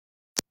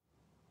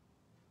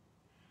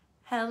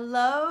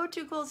Hello,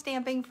 Too Cool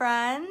Stamping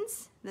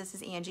friends. This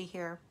is Angie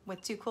here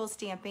with Too Cool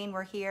Stamping.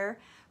 We're here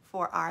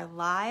for our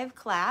live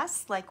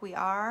class like we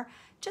are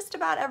just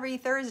about every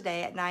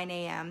Thursday at 9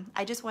 a.m.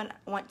 I just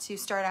want to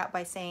start out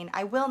by saying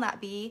I will not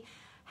be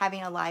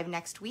having a live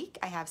next week.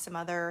 I have some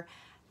other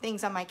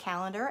things on my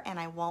calendar and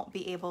I won't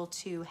be able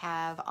to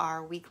have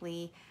our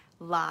weekly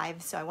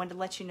live, so I wanted to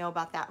let you know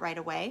about that right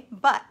away.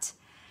 But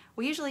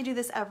we usually do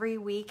this every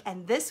week,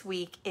 and this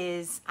week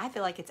is, I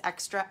feel like it's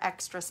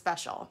extra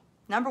special.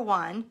 Number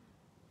one,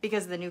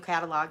 because the new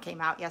catalog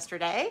came out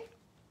yesterday.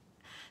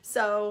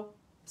 So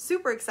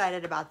super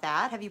excited about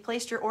that. Have you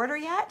placed your order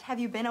yet? Have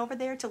you been over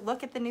there to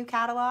look at the new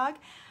catalog?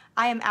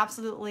 I am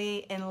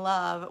absolutely in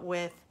love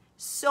with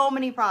so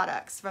many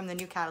products from the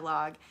new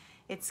catalog.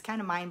 It's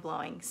kind of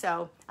mind-blowing.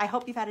 So I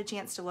hope you've had a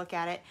chance to look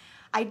at it.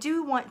 I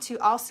do want to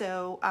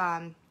also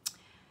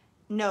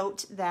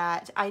note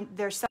that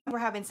we're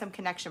having some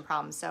connection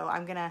problems. So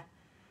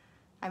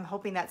I'm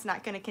hoping that's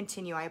not gonna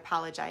continue. I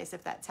apologize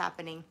if that's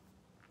happening.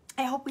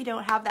 I hope we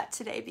don't have that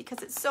today because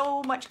it's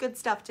so much good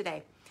stuff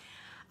today.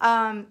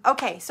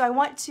 Okay, so I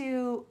want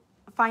to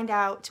find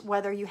out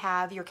whether you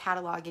have your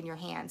catalog in your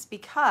hands,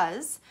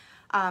 because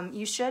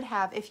you should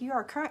have, if you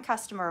are a current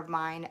customer of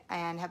mine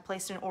and have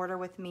placed an order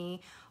with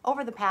me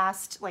over the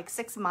past like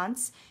 6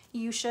 months,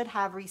 you should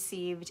have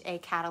received a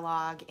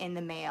catalog in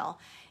the mail.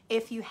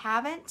 If you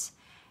haven't,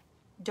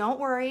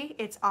 don't worry,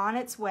 it's on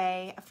its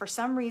way. For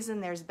some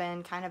reason, there's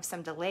been kind of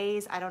some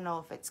delays. I don't know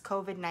if it's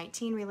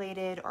COVID-19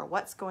 related or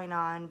what's going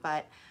on,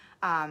 but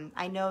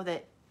I know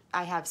that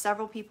I have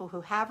several people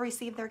who have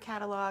received their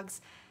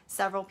catalogs,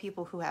 several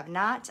people who have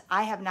not.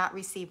 I have not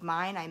received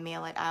mine. I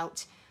mail it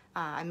out.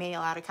 I mail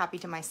out a copy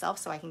to myself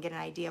so I can get an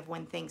idea of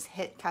when things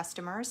hit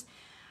customers.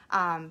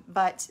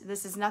 But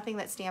this is nothing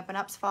that's Stampin'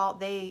 Up's fault.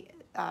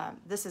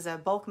 This is a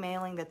bulk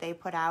mailing that they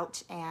put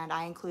out, and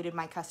I included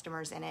my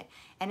customers in it.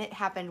 And it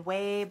happened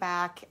way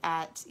back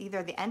at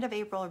either the end of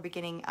April or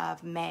beginning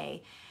of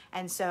May.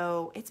 And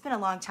so it's been a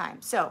long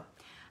time. So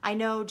I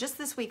know just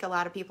this week a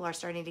lot of people are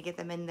starting to get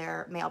them in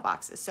their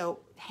mailboxes. So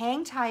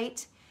hang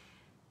tight,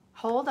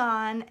 hold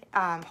on.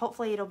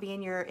 Hopefully it'll be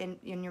in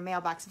your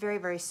mailbox very,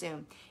 very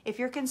soon. If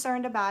you're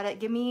concerned about it,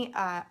 give me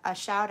a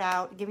shout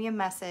out, give me a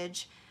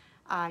message.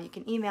 You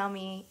can email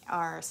me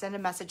or send a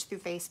message through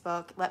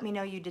Facebook. Let me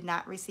know you did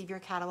not receive your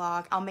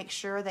catalog. I'll make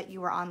sure that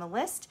you are on the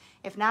list.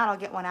 If not, I'll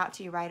get one out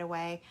to you right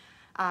away.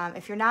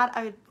 If you're not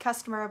a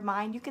customer of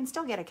mine, you can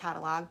still get a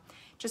catalog.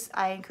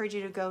 I encourage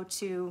you to go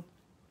to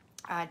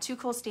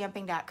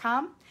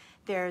toocoolstamping.com.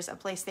 There's a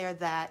place there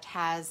that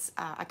has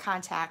a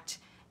contact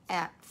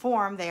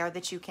form there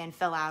that you can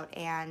fill out,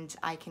 and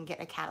I can get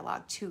a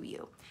catalog to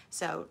you.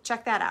 So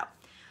check that out.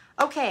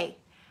 Okay.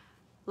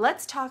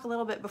 Let's talk a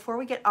little bit before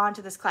we get on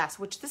to this class,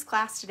 which this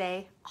class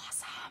today,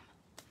 awesome.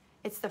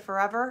 It's the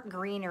Forever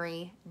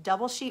Greenery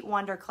Double Sheet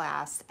Wonder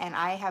class, and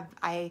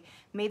I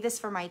made this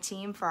for my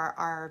team for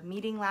our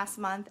meeting last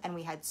month, and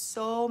we had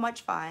so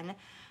much fun,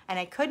 and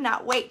I could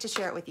not wait to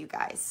share it with you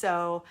guys.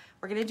 So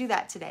we're gonna do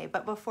that today.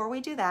 But before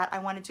we do that, I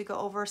wanted to go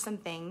over some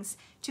things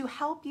to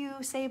help you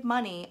save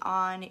money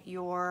on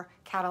your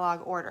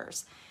catalog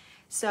orders.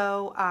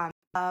 So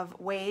of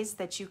ways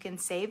that you can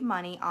save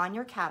money on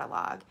your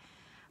catalog,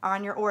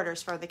 on your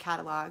orders for the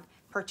catalog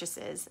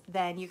purchases,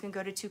 then you can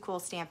go to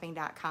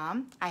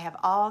toocoolstamping.com. I have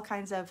all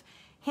kinds of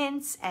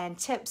hints and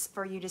tips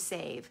for you to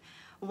save.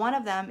 One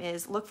of them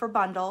is look for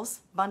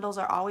bundles. Bundles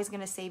are always going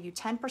to save you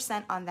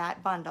 10% on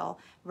that bundle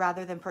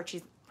rather than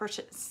purchasing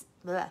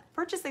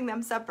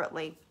them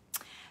separately.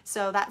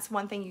 So that's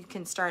one thing you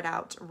can start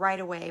out right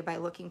away by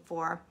looking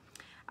for.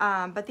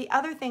 But the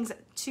other things,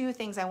 two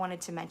things I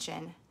wanted to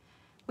mention.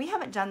 We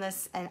haven't done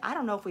this, and I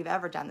don't know if we've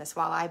ever done this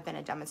while I've been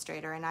a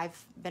demonstrator, and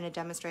I've been a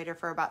demonstrator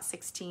for about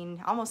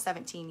 16, almost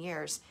 17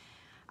 years.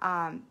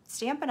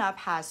 Stampin' Up!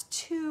 Has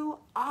 2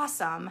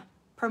 awesome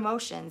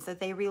promotions that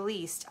they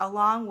released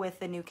along with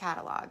the new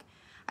catalog.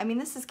 I mean,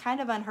 this is kind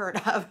of unheard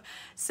of.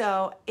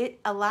 So it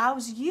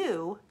allows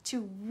you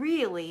to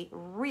really,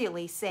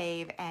 really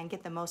save and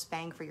get the most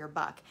bang for your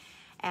buck.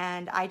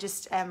 And I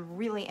just am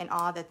really in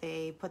awe that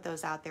they put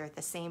those out there at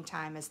the same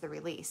time as the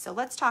release. So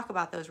let's talk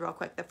about those real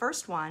quick. The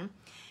first one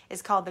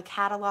is called the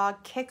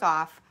Catalog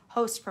Kickoff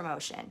Host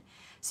Promotion.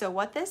 So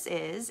what this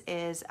is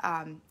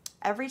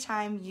every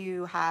time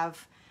you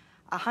have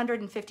a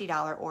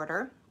 $150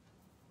 order,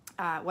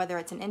 whether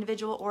it's an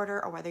individual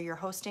order or whether you're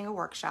hosting a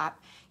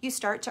workshop, you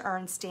start to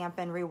earn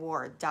Stampin'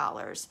 Reward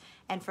dollars.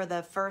 And for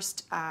the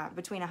first,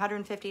 between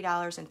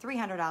 $150 and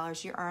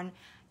 $300, you earn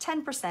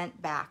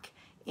 10% back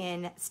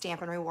in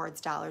Stampin' Rewards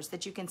dollars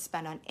that you can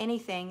spend on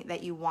anything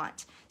that you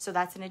want. So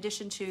that's in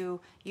addition to,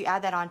 you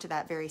add that on to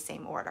that very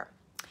same order.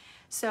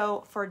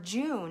 So for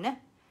June,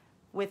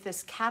 with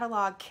this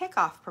catalog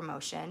kickoff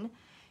promotion,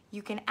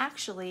 you can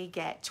actually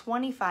get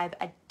 25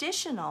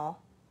 additional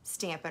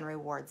Stampin'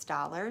 Rewards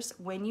dollars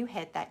when you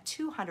hit that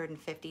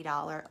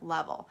 $250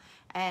 level.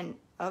 And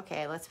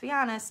okay, let's be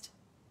honest,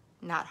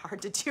 not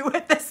hard to do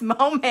at this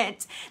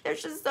moment.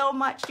 There's just so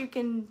much you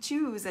can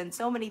choose and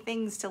so many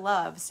things to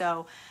love.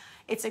 So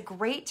it's a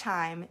great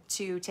time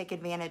to take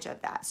advantage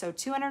of that. So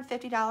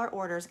 $250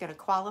 order is going to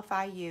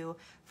qualify you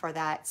for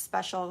that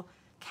special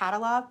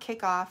catalog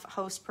kickoff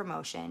host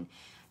promotion.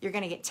 You're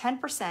going to get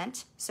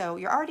 10%, so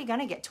you're already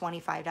going to get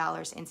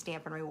 $25 in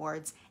Stampin'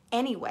 Rewards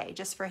anyway,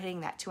 just for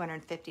hitting that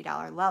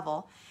 $250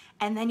 level.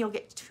 And then you'll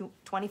get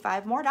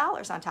 $25 more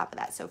on top of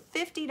that. So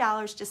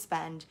 $50 to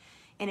spend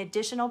in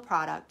additional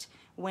product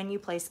when you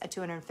place a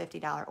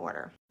 $250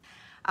 order.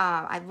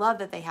 I love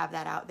that they have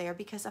that out there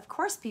because, of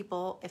course,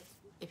 people,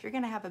 if you're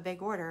going to have a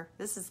big order,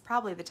 this is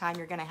probably the time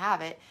you're going to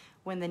have it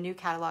when the new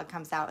catalog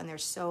comes out and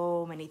there's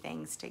so many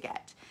things to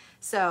get.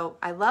 So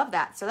I love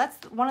that. So that's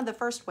one of the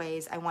first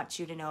ways I want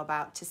you to know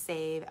about to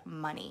save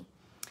money.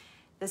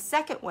 The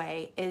second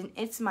way, and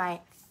it's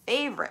my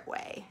favorite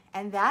way,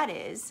 and that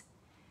is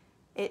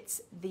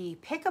it's the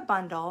Pick a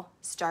Bundle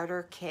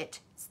Starter Kit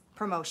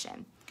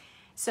promotion.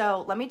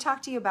 So let me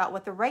talk to you about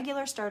what the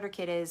regular starter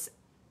kit is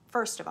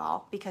first of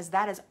all, because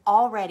that is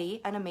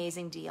already an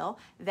amazing deal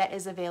that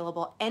is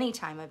available any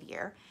time of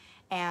year.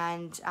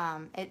 And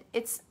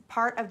it's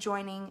part of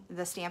joining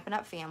the Stampin'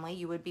 Up! Family.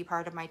 You would be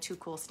part of my Two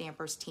Cool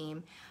Stampers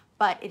team,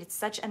 but it's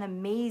such an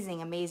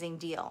amazing, amazing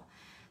deal.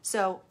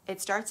 So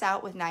it starts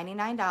out with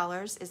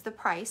 $99 is the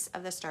price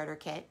of the starter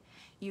kit.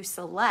 You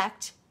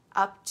select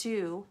up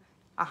to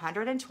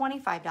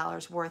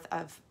 $125 worth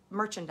of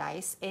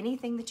merchandise,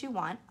 anything that you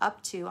want,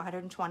 up to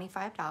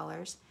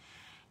 $125.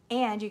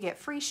 And you get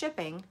free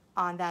shipping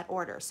on that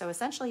order. So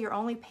essentially you're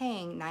only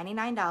paying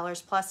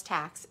 $99 plus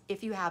tax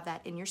if you have that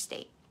in your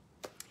state.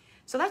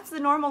 So that's the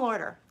normal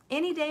order.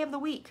 Any day of the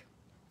week,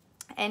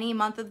 any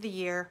month of the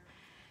year,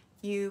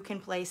 you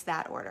can place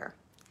that order.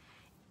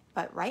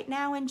 But right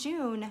now in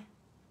June,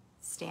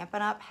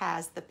 Stampin' Up!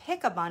 Has the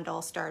Pick a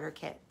Bundle Starter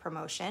Kit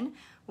promotion,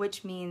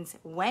 which means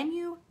when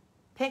you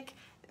pick,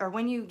 or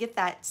when you get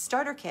that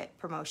starter kit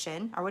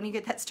promotion, or when you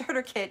get that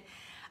starter kit,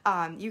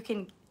 you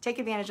can take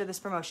advantage of this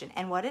promotion.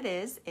 And what it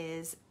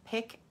is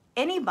pick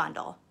any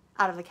bundle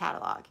out of the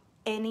catalog,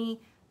 any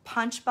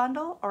punch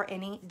bundle or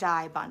any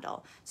die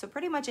bundle. So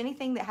pretty much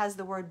anything that has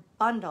the word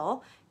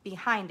bundle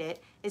behind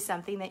it is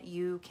something that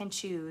you can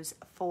choose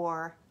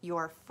for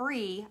your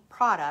free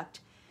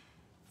product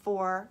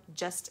for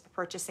just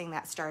purchasing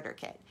that starter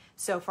kit.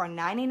 So for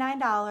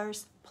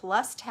 $99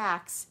 plus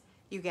tax,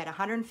 you get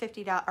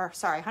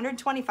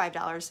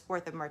 $125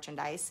 worth of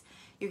merchandise.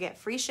 You get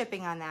free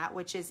shipping on that,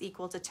 which is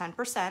equal to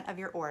 10% of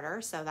your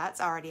order. So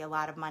that's already a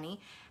lot of money.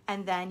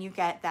 And then you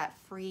get that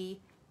free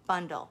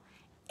bundle.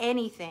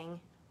 Anything,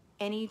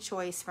 any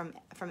choice from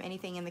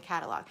anything in the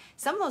catalog.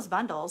 Some of those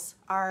bundles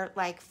are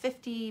like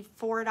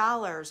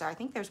 $54, or I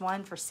think there's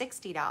one for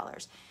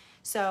 $60.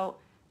 So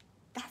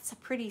that's a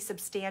pretty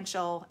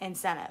substantial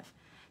incentive.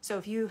 So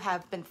if you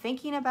have been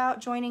thinking about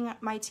joining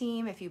my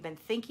team, if you've been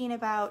thinking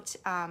about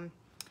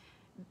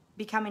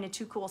becoming a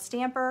Two Cool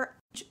Stamper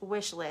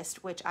wish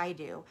list, which I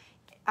do,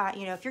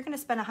 if you're going to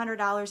spend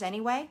 $100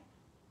 anyway,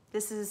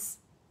 this is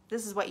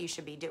what you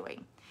should be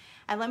doing.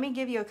 And let me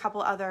give you a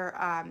couple other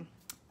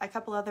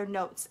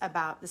notes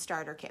about the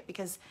starter kit,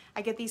 because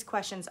I get these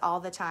questions all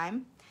the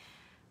time.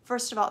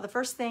 First of all, the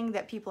first thing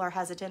that people are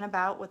hesitant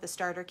about with the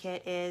starter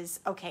kit is,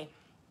 okay,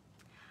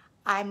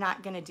 I'm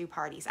not going to do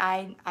parties.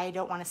 I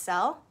don't want to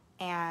sell,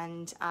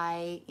 and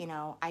I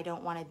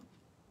don't want to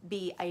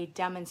be a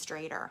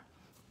demonstrator.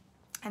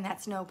 And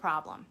that's no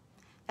problem.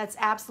 That's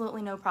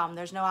absolutely no problem.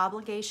 There's no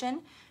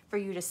obligation for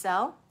you to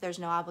sell. There's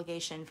no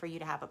obligation for you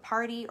to have a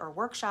party or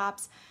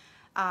workshops.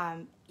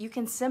 You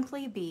can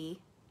simply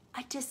be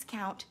a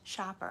discount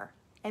shopper.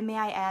 And may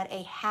I add,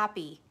 a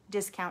happy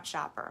discount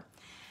shopper.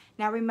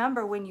 Now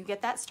remember, when you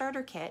get that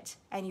starter kit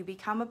and you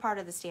become a part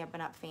of the Stampin'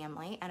 Up!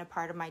 Family and a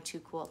part of my Two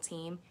Cool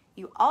team,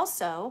 you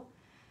also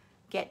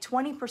get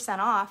 20%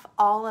 off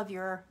all of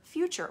your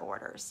future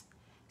orders.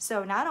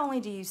 So not only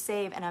do you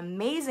save an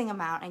amazing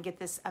amount and get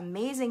this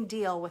amazing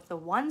deal with the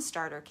one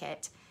starter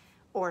kit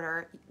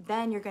order,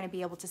 then you're going to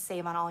be able to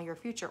save on all your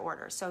future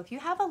orders. So if you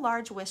have a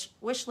large wish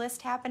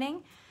list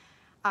happening,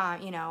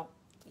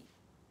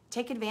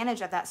 take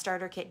advantage of that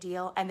starter kit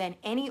deal, and then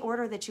any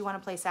order that you want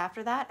to place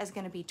after that is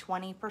going to be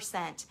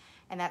 20%,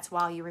 and that's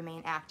while you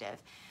remain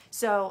active.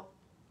 So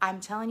I'm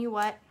telling you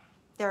what,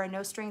 there are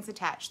no strings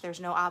attached.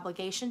 There's no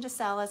obligation to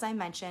sell, as I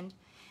mentioned.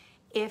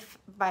 If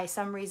by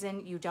some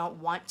reason you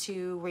don't want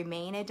to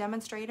remain a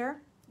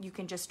demonstrator, you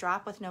can just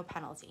drop with no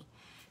penalty.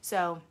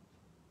 So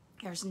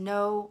there's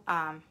no,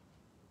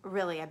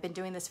 really, I've been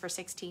doing this for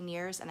 16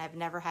 years and I've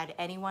never had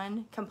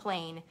anyone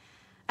complain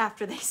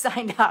after they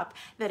signed up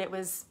that it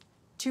was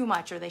too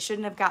much or they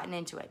shouldn't have gotten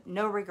into it.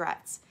 No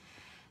regrets.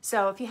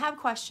 So if you have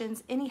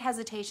questions, any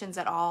hesitations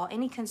at all,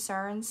 any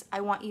concerns, I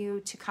want you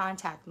to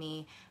contact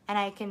me and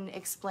I can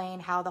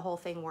explain how the whole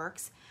thing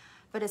works.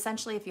 But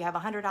essentially, if you have a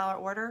 $100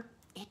 order,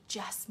 it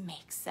just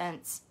makes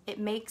sense. It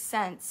makes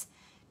sense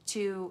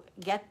to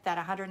get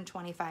that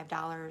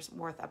 $125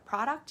 worth of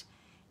product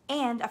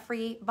and a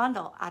free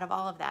bundle out of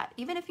all of that,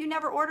 even if you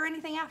never order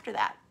anything after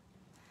that.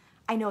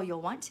 I know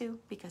you'll want to,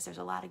 because there's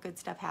a lot of good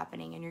stuff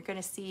happening, and you're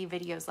going to see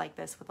videos like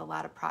this with a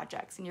lot of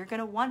projects, and you're going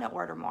to want to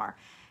order more.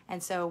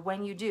 And so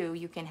when you do,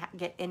 you can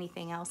get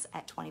anything else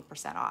at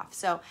 20% off.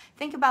 So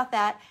think about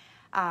that.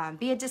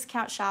 Be a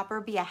discount shopper,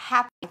 be a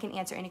happy. I can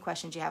answer any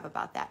questions you have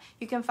about that.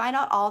 You can find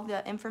out all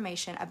the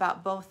information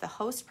about both the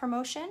Host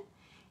promotion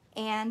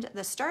and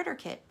the starter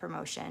kit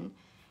promotion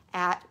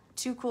at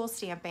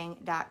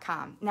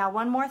toocoolstamping.com. Now,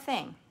 one more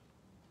thing.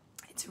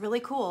 It's really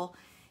cool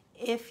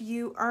if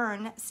you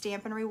earn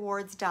Stampin'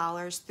 Rewards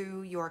dollars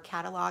through your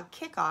catalog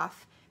kickoff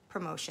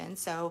promotion.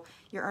 So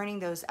you're earning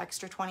those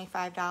extra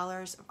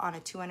 $25 on a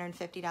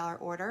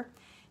 $250 order.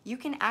 You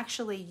can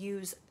actually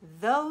use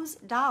those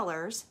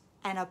dollars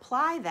and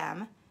apply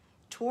them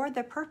toward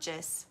the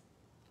purchase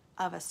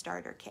of a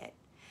starter kit.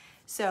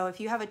 So if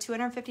you have a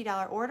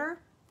 $250 order,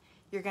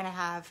 you're going to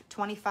have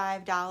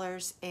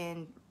 $25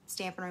 in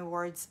Stampin'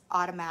 Rewards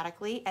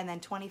automatically, and then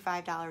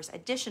 $25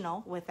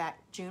 additional with that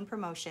June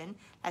promotion.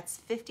 That's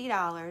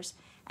 $50,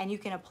 and you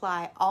can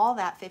apply all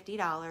that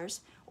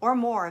 $50 or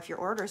more if your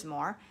order's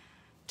more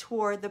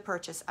toward the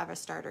purchase of a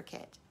starter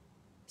kit.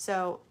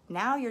 So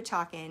now you're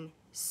talking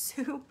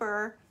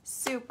super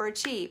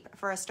cheap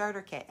for a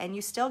starter kit, and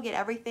you still get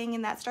everything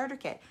in that starter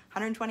kit.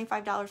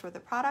 $125 worth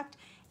of product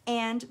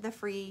and the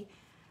free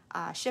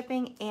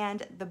shipping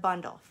and the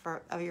bundle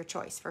of your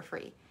choice for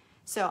free.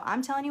 So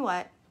I'm telling you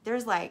what,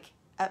 there's like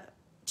a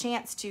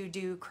chance to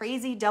do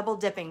crazy double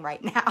dipping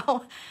right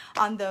now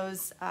on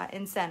those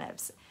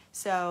incentives.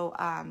 So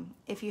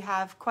if you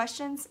have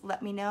questions,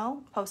 let me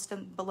know, post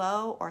them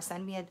below or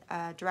send me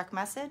a direct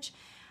message,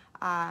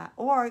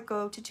 or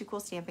go to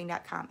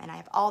toocoolstamping.com and I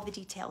have all the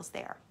details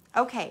there.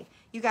 Okay,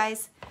 you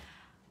guys,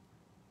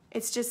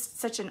 it's just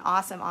such an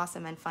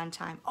awesome and fun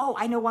time. Oh,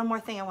 I know one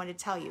more thing I wanted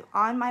to tell you.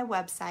 On my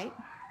website,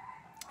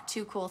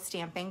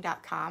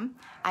 toocoolstamping.com,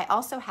 I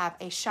also have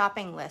a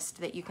shopping list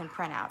that you can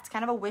print out. It's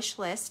kind of a wish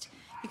list.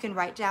 You can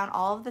write down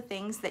all of the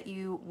things that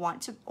you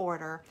want to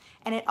order,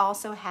 and it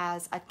also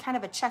has a kind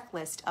of a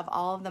checklist of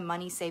all of the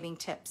money-saving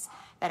tips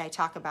that I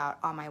talk about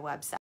on my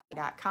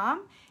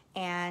website.com,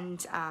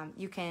 and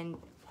you can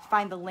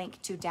find the link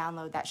to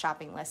download that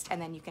shopping list,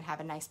 and then you can have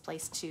a nice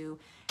place to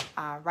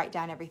write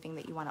down everything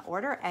that you want to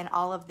order and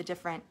all of the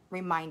different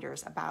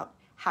reminders about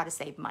how to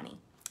save money.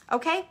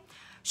 Okay?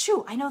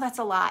 Shoo, I know that's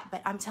a lot,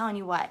 but I'm telling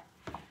you what,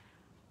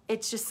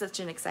 it's just such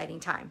an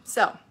exciting time.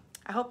 So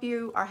I hope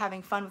you are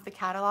having fun with the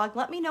catalog.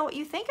 Let me know what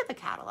you think of the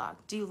catalog.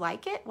 Do you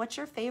like it? What's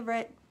your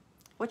favorite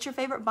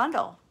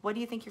bundle? What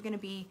do you think you're going to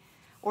be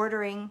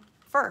ordering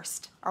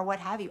first, or what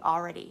have you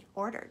already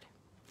ordered?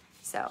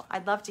 So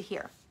I'd love to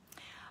hear.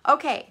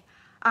 Okay,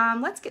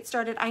 let's get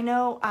started. I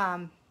know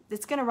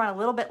it's going to run a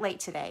little bit late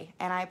today,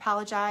 and I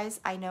apologize.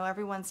 I know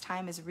everyone's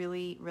time is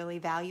really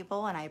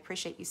valuable, and I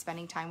appreciate you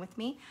spending time with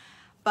me.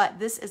 But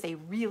this is a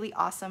really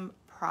awesome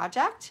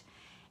project,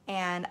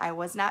 and I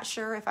was not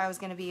sure if I was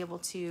going to be able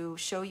to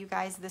show you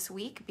guys this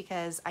week,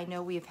 because I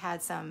know we've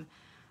had some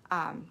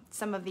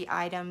of the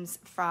items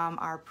from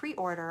our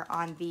pre-order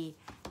on the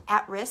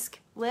at-risk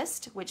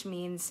list, which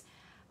means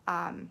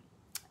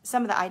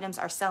some of the items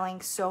are selling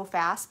so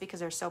fast because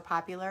they're so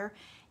popular,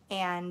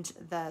 and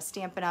the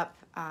Stampin' Up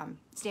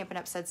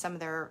said some of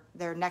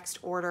their next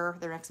order,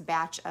 their next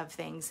batch of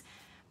things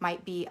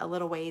might be a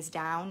little ways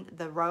down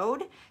the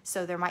road,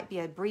 so there might be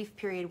a brief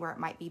period where it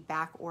might be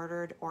back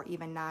ordered or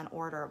even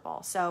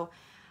non-orderable. So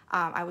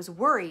I was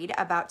worried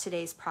about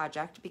today's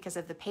project because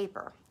of the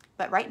paper,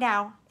 but right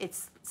now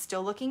it's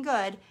still looking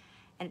good,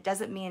 and it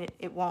doesn't mean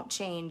it won't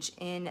change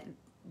in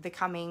the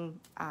coming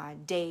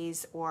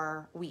days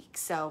or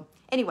weeks. So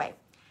anyway,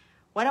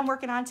 what I'm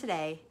working on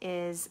today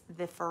is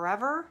the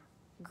Forever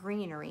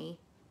Greenery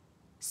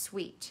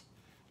Suite.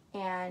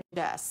 And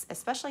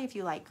especially if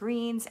you like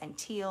greens and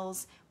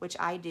teals, which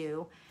I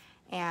do,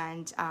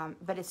 and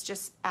but it's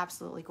just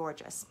absolutely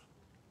gorgeous.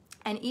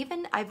 And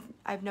even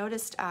I've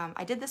noticed,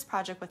 I did this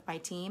project with my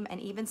team,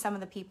 and even some of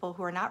the people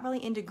who are not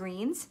really into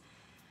greens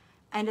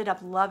ended up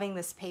loving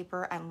this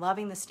paper and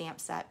loving the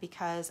stamp set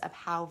because of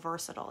how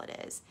versatile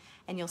it is.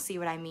 And you'll see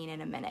what I mean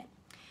in a minute.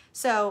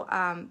 So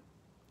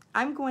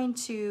I'm going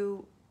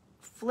to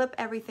flip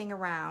everything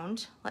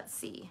around. Let's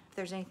see if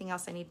there's anything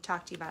else I need to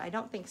talk to you about. I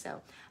don't think so.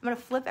 I'm going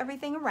to flip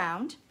everything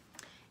around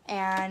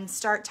and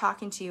start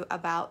talking to you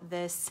about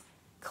this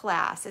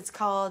class. It's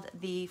called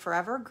the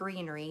Forever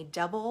Greenery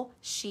Double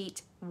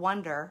Sheet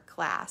Wonder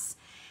class.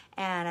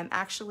 And I'm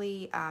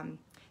actually,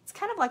 it's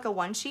kind of like a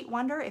one-sheet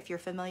wonder, if you're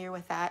familiar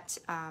with that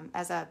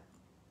as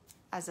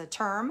a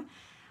term.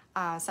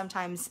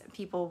 Sometimes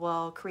people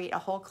will create a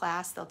whole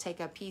class. They'll take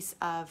a piece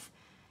of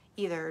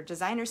either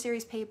designer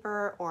series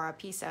paper or a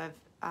piece of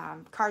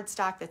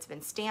cardstock that's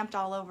been stamped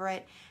all over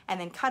it,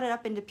 and then cut it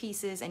up into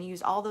pieces and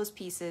use all those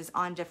pieces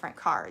on different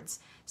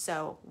cards.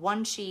 So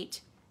one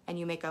sheet, and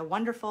you make a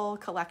wonderful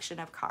collection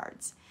of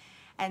cards.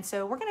 And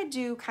so we're going to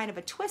do kind of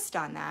a twist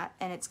on that,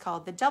 and it's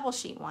called the Double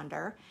Sheet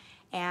Wonder.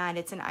 And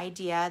it's an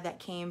idea that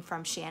came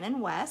from Shannon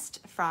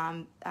West.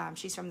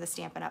 She's from the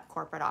Stampin' Up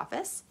corporate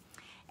office,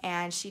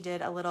 and she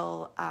did a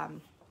little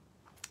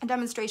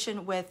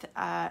demonstration with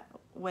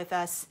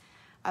us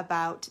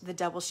about the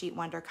Double Sheet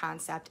Wonder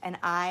concept, and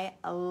I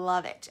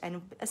love it.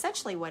 And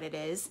essentially what it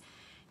is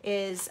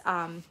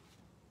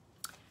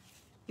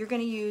you're going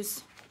to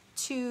use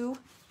two,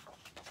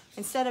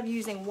 instead of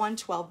using one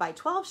 12 by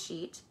 12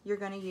 sheet, you're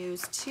going to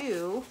use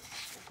two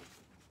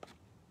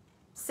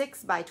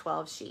 6 by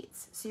 12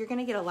 sheets. So you're going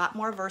to get a lot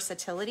more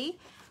versatility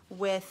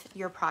with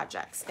your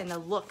projects and the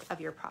look of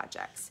your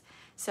projects.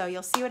 So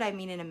you'll see what I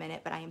mean in a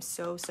minute, but I am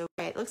so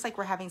great. It looks like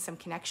we're having some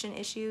connection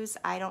issues.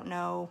 I don't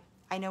know.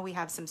 I know we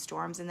have some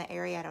storms in the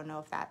area. I don't know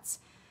if that's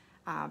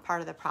part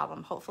of the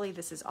problem. Hopefully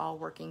this is all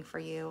working for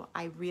you.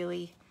 I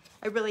really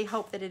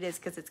hope that it is,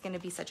 because it's going to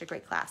be such a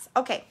great class.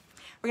 Okay,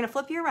 we're going to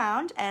flip you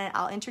around and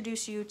I'll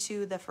introduce you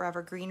to the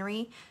Forever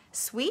Greenery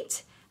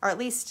suite, or at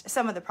least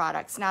some of the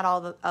products, not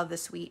all of the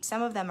suite.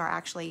 Some of them are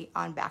actually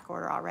on back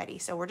order already.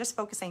 So we're just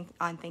focusing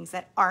on things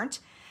that aren't.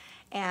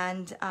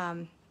 And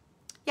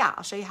yeah,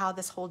 I'll show you how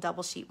this whole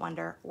double sheet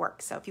wonder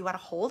works. So if you want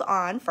to hold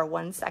on for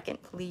 1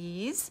 second,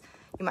 please.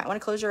 You might want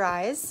to close your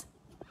eyes.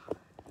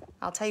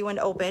 I'll tell you when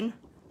to open.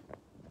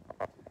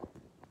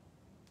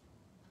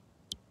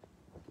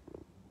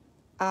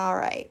 All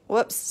right,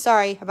 whoops,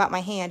 sorry about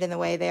my hand in the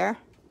way there.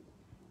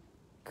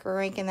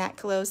 Cranking that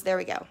close, there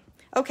we go.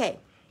 Okay,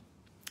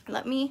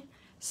 let me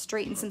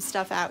straighten some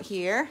stuff out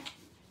here.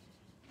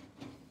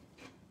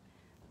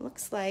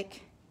 Looks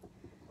like,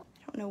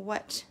 I don't know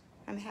what,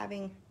 I'm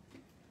having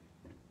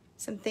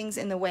some things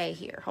in the way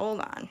here.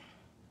 Hold on.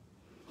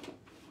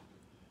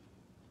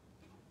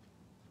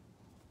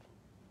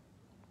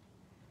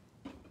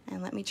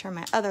 And let me turn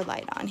my other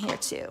light on here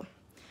too.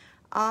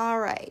 All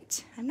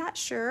right, I'm not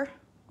sure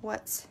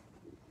what's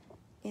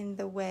in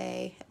the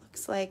way. It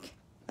looks like,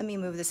 let me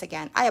move this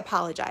again. I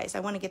apologize. I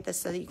want to get this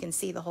so that you can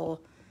see the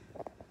whole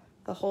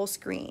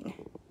screen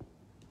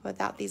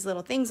without these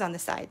little things on the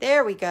side.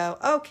 There we go.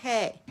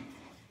 Okay,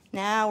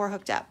 now we're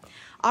hooked up.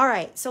 All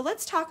right, so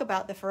let's talk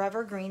about the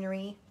Forever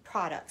Greenery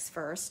products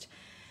first.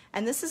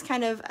 And this is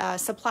kind of a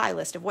supply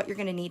list of what you're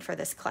going to need for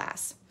this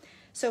class.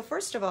 So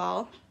first of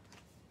all,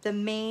 the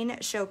main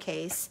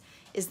showcase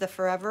is the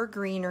Forever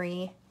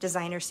Greenery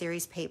Designer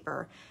Series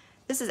Paper.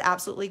 This is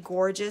absolutely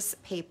gorgeous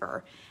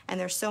paper, and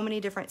there's so many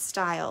different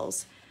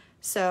styles.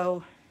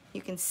 So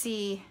you can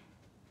see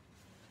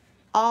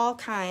all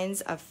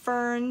kinds of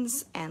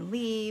ferns and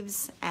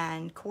leaves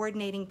and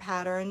coordinating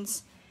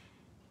patterns.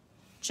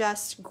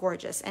 Just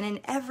gorgeous, and in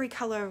every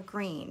color of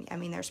green. I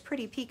mean, there's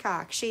pretty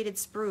peacock, shaded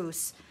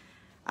spruce,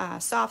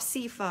 soft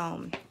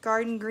seafoam,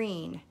 garden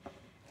green,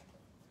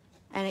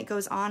 and it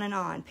goes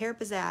on, pear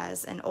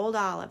pizzazz and old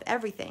olive,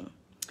 everything.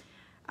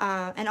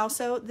 And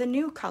also the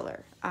new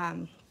color,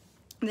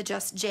 the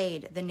Just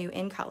Jade, the new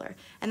in color,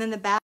 and then the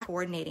back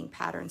coordinating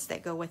patterns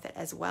that go with it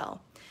as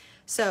well.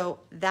 So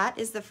that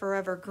is the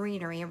Forever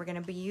Greenery, and we're going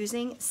to be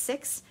using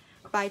 6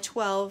 by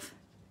 12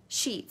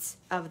 sheets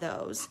of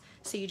those.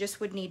 So you just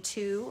would need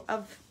 2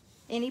 of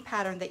any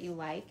pattern that you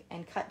like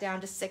and cut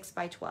down to 6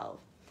 by 12.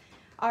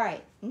 All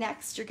right,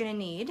 next you're going to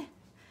need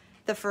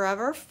the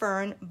Forever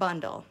Fern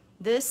Bundle.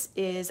 This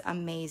is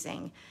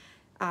amazing.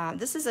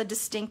 This is a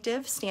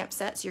distinctive stamp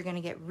set, so you're going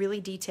to get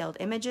really detailed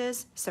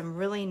images, some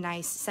really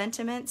nice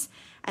sentiments,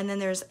 and then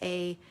there's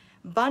a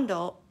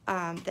bundle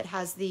that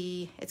has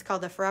it's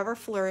called the Forever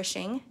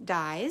Flourishing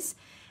dies,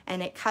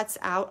 and it cuts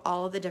out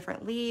all of the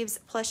different leaves,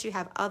 plus you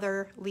have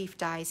other leaf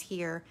dies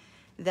here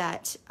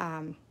that,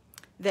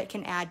 that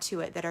can add to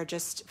it that are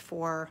just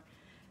for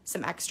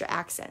some extra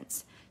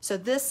accents. So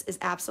this is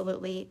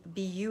absolutely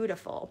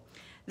beautiful.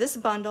 This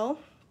bundle,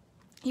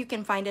 you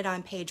can find it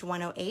on page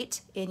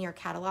 108 in your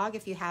catalog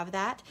if you have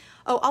that.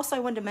 Oh, also I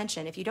wanted to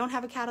mention, if you don't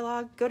have a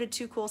catalog, go to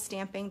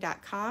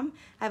toocoolstamping.com.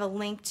 I have a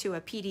link to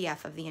a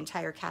PDF of the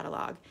entire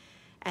catalog,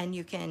 and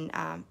you can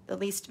at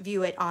least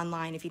view it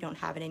online if you don't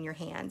have it in your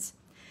hands.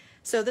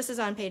 So this is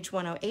on page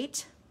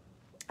 108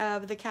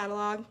 of the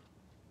catalog,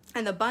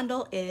 and the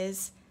bundle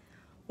is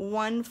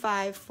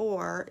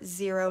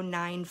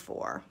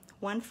 154094.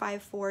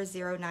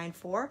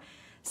 154094.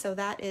 So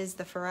that is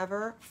the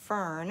Forever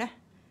Fern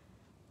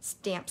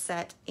stamp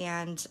set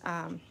and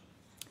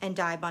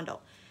die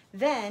bundle.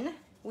 Then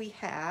we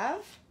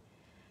have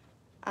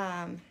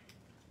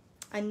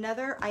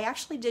another, I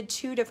actually did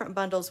 2 different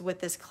bundles with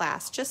this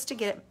class just to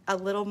get a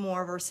little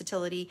more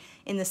versatility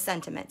in the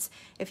sentiments.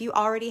 If you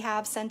already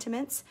have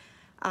sentiments,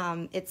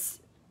 it's,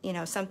 you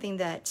know, something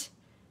that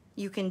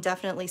you can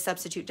definitely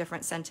substitute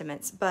different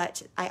sentiments,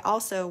 but I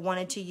also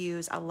wanted to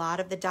use a lot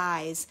of the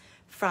dies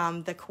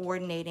from the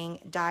coordinating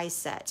die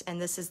set,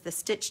 and this is the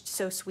Stitched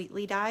So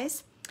Sweetly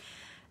dies.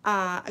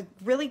 A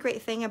really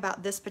great thing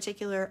about this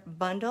particular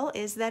bundle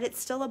is that it's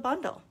still a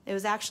bundle. It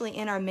was actually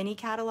in our mini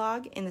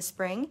catalog in the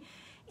spring,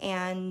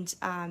 and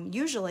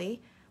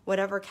usually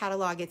whatever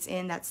catalog it's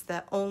in, that's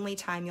the only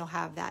time you'll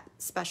have that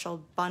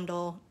special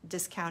bundle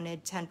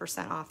discounted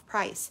 10% off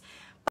price.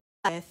 But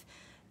with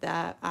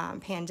the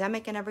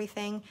pandemic and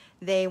everything,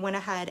 they went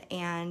ahead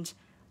and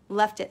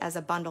left it as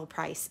a bundle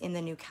price in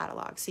the new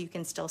catalog, so you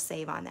can still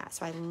save on that.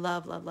 So I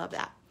love, love, love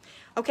that.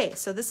 Okay,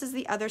 so this is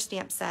the other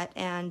stamp set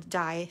and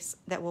dies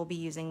that we'll be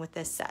using with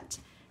this set,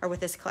 or with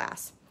this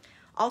class.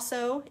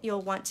 Also,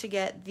 you'll want to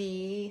get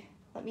the,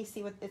 let me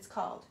see what it's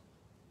called.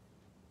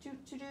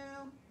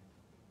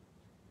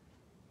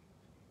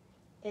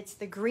 It's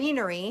the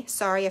Greenery,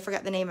 sorry, I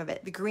forgot the name of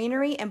it, the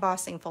Greenery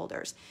embossing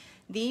folders.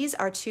 These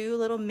are 2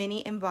 little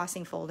mini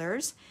embossing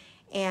folders,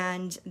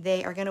 and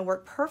they are gonna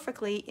work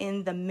perfectly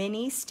in the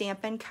mini Stamp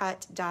and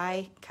Cut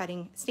Stamp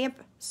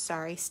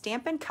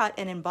and Cut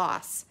and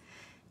Emboss.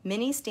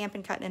 Mini Stamp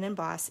and Cut and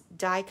Emboss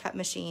die cut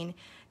machine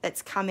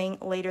that's coming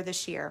later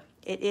this year.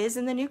 It is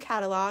in the new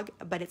catalog,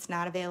 but it's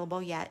not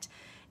available yet.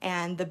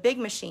 And the big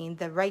machine,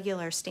 the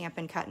regular Stamp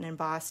and Cut and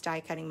Emboss die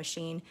cutting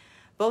machine,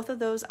 both of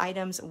those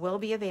items will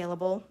be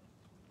available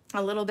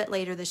a little bit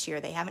later this year.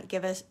 They haven't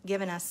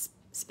given us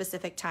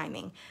specific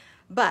timing.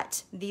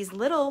 But these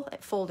little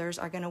folders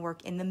are going to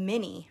work in the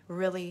mini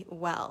really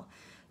well.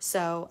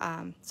 So,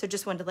 so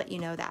just wanted to let you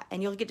know that.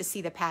 And you'll get to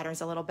see the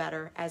patterns a little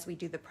better as we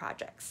do the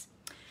projects.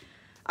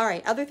 All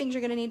right, other things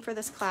you're going to need for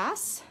this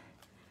class: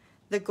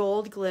 the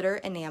gold glitter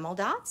enamel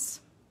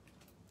dots,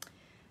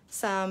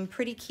 some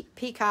pretty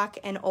peacock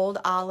and old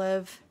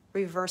olive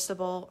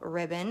reversible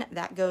ribbon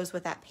that goes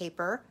with that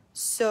paper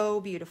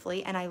so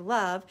beautifully, and I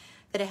love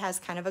that it has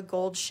kind of a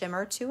gold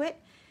shimmer to it,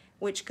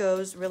 which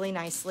goes really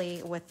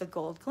nicely with the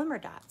gold glimmer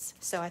dots.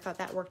 So I thought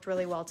that worked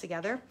really well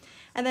together.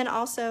 And then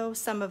also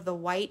some of the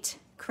white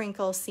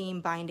crinkle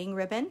seam binding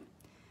ribbon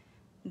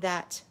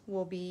that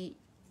will be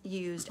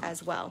used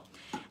as well.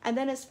 And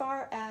then as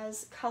far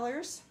as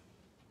colors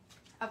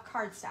of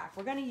cardstock,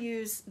 we're going to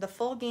use the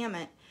full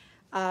gamut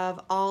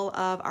of all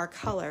of our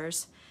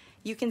colors.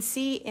 You can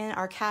see in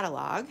our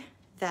catalog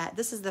that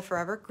this is the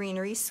Forever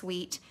Greenery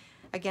Suite.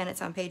 Again,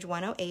 it's on page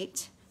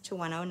 108 to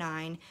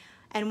 109.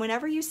 And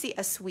whenever you see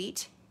a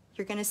suite,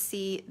 you're going to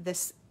see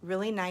this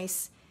really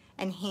nice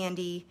and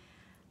handy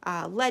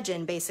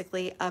legend,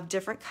 basically, of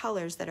different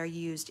colors that are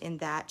used in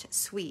that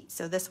suite.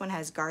 So this one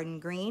has Garden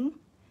Green,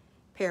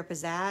 Pear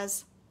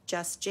Pizzazz,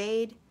 Just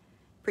Jade,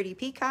 Pretty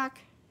Peacock,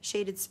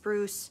 Shaded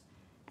Spruce,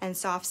 and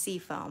Soft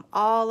Seafoam.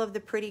 All of the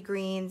pretty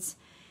greens.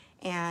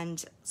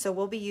 And so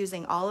we'll be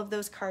using all of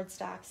those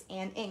cardstocks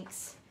and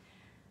inks,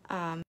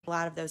 a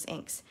lot of those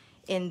inks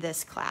in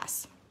this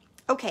class.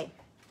 Okay,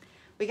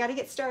 we got to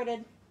get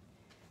started.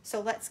 So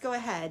let's go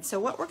ahead. So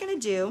what we're going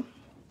to do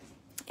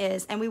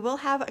is, and we will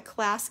have a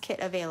class kit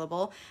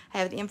available. I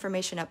have the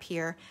information up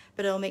here,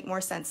 but it'll make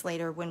more sense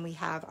later when we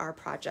have our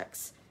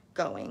projects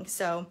going.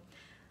 So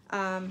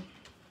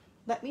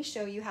let me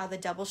show you how the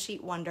Double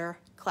Sheet Wonder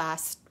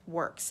class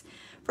works.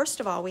 First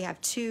of all, we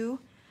have 2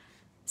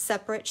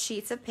 separate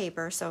sheets of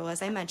paper. So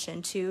as I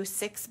mentioned, 2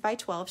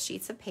 6x12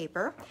 sheets of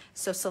paper.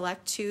 So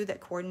select 2 that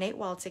coordinate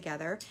well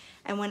together.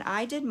 And when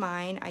I did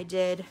mine, I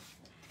did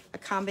a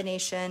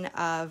combination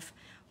of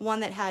one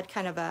that had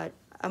kind of a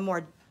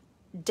more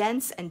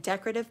dense and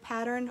decorative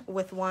pattern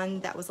with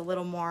one that was a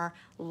little more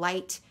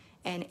light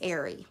and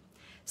airy.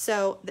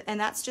 So, and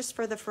that's just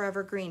for the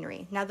Forever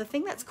Greenery. Now the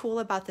thing that's cool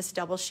about this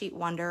Double Sheet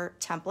Wonder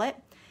template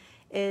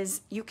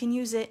is you can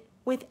use it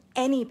with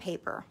any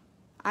paper.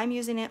 I'm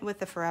using it with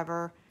the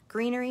Forever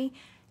Greenery.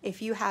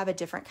 If you have a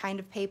different kind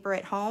of paper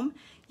at home,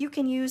 you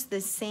can use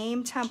the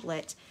same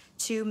template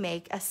to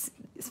make a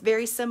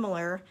very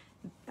similar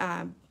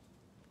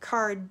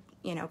card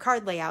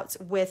layouts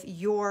with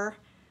your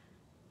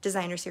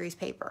designer series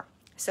paper.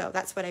 So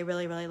that's what I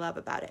really, really love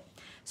about it.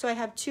 So I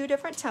have 2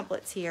 different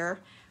templates here.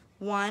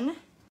 One,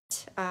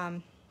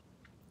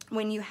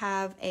 when you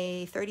have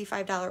a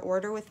 $35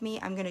 order with me,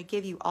 I'm going to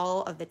give you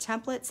all of the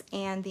templates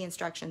and the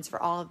instructions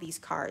for all of these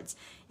cards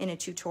in a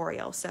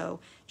tutorial. So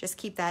just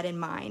keep that in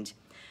mind.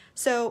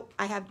 So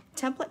I have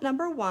template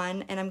number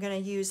 1, and I'm going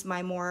to use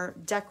my more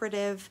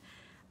decorative,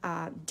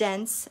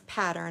 dense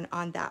pattern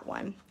on that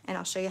one. And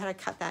I'll show you how to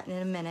cut that in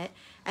a minute.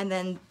 And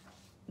then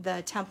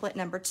the template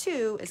number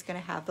 2 is going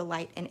to have the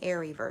light and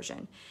airy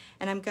version.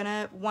 And I'm going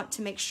to want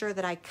to make sure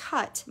that I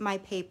cut my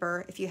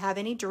paper. If you have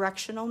any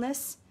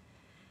directionalness,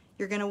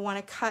 you're going to want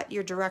to cut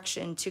your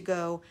direction to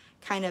go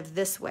kind of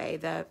this way,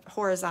 the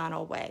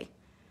horizontal way.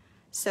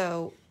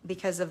 So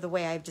because of the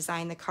way I've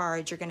designed the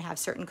cards, you're going to have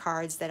certain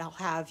cards that'll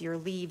have your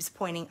leaves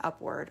pointing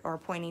upward or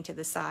pointing to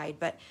the side.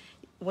 But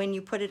when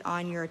you put it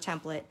on your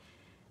template,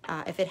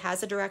 if it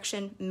has a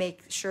direction,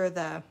 make sure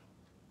the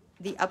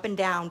up and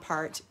down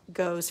part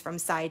goes from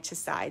side to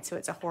side, so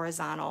it's a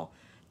horizontal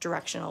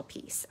directional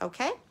piece,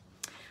 okay?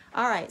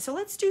 All right, so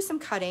let's do some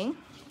cutting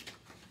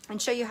and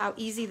show you how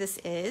easy this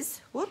is.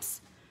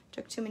 Whoops,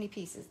 took too many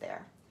pieces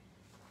there.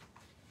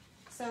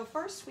 So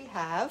first we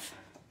have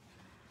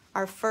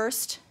our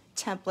first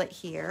template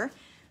here,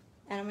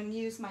 and I'm going to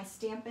use my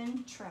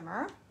Stampin'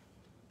 Trimmer,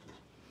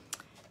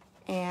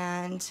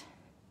 and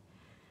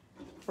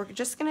we're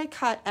just going to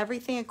cut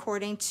everything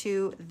according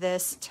to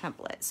this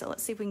template. So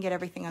let's see if we can get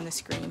everything on the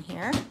screen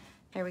here.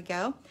 There we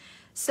go.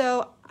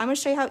 So I'm going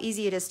to show you how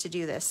easy it is to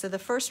do this. So the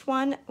first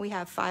one, we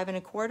have 5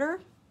 1/4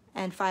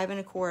 and 5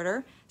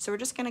 1/4. So we're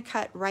just going to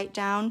cut right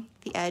down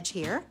the edge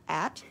here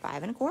at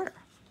 5 1/4.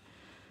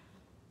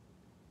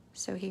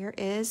 So here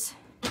is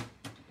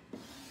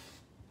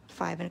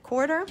 5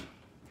 1/4.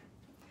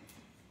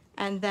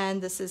 And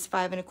then this is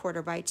 5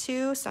 1/4 by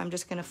 2. So I'm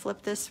just going to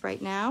flip this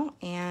right now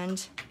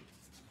and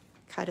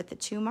cut at the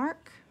 2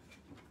 mark.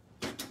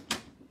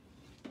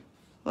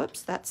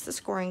 Whoops, that's the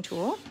scoring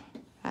tool.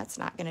 That's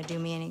not gonna do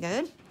me any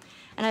good.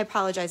 And I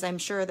apologize, I'm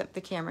sure that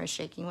the camera is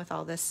shaking with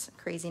all this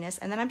craziness.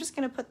 And then I'm just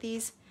gonna put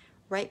these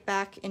right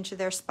back into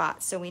their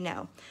spots so we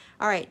know.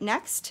 All right,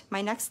 next,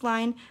 my next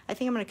line, I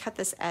think I'm gonna cut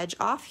this edge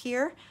off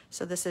here.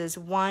 So this is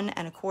 1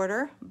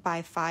 1/4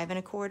 by 5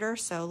 1/4.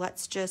 So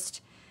let's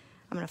just,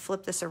 I'm gonna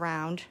flip this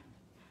around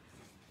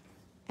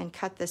and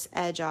cut this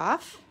edge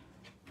off.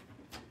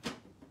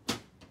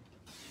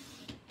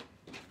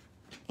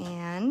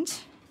 And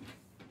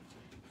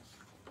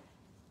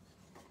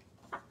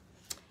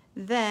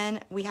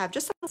then we have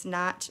just something that's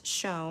not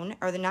shown,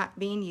 or they're not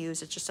being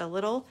used. It's just a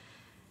little,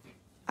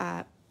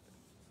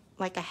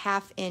 like a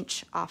 1/2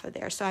 inch off of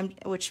there. So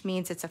which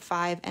means it's a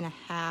 5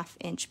 1/2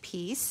 inch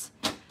piece.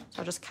 So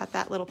I'll just cut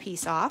that little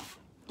piece off.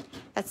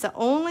 That's the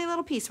only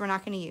little piece we're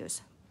not going to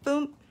use.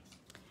 Boom,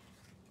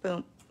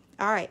 boom.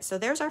 All right, so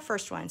there's our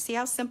first one. See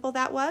how simple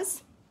that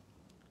was?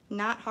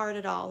 Not hard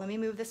at all. Let me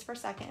move this for a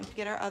second and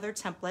get our other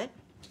template.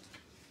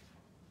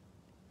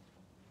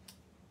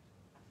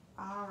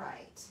 All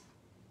right.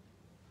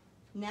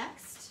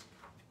 Next,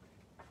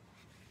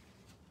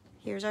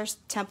 here's our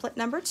template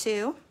number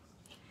 2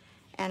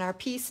 and our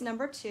piece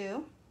number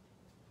 2.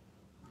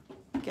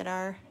 Get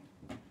our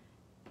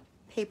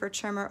paper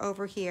trimmer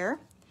over here.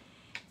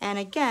 And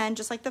again,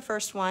 just like the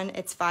first one,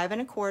 it's 5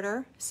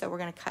 1/4. So we're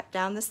going to cut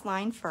down this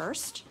line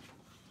first.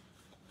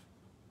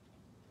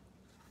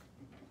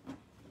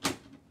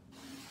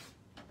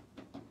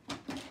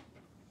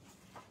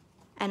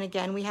 And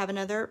again, we have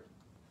another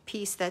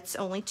piece that's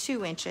only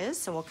 2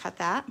 inches, so we'll cut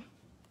that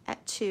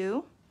at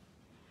 2.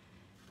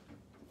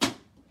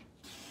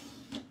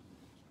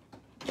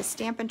 The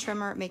Stampin'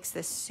 Trimmer makes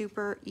this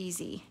super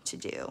easy to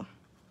do.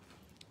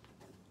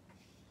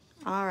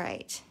 All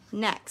right,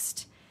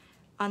 next.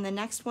 On the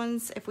next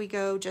ones, if we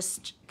go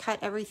just cut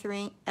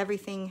everything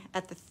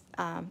at the,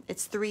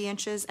 it's 3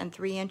 inches and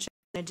 3 inches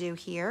I'm gonna do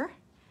here.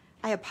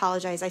 I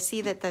apologize, I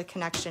see that the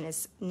connection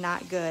is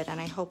not good, and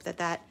I hope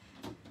that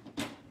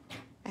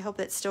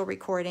it's still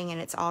recording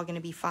and it's all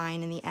gonna be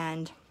fine in the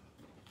end.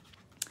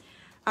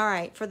 All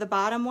right, for the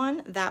bottom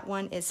one, that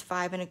one is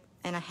 5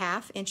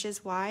 1/2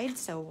 inches wide,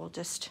 so we'll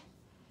just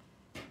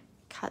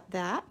cut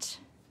that.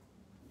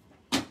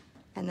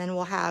 And then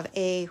we'll have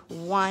a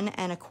 1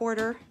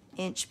 1/4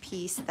 inch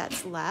piece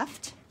that's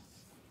left.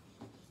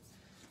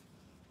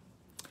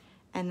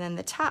 And then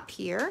the top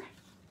here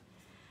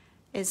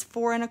is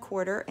 4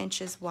 1/4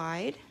 inches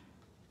wide.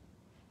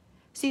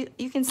 So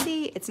you can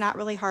see it's not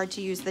really hard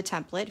to use the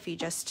template if you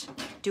just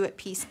do it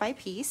piece by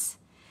piece.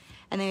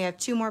 And then we have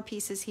 2 more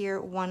pieces here,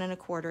 1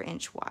 1/4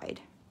 inch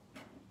wide.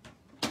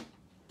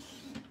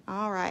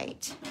 All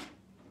right,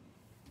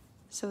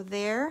 so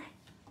there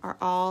are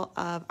all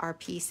of our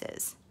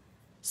pieces.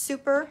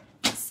 Super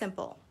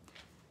simple.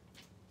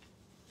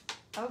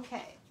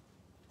 Okay,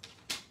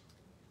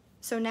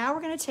 so now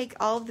we're going to take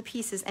all of the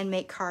pieces and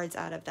make cards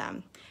out of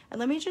them. And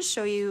let me just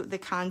show you the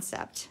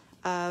concept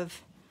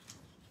of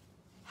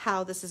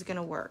how this is going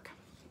to work.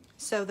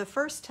 So the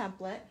first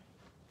template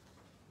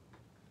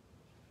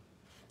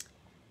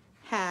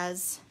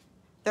has,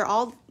 they're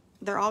all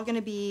going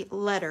to be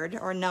lettered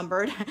or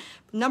numbered,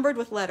 numbered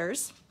with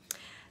letters.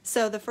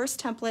 So the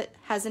first template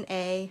has an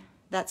A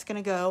that's going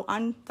to go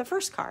on the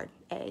first card,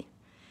 A.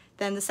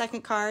 Then the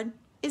second card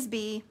is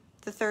B,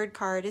 the third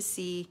card is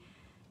C,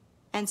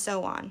 and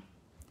so on.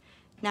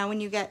 Now when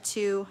you get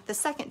to the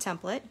second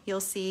template, you'll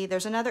see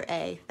there's another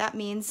A. That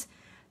means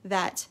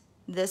that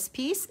this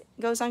piece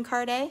goes on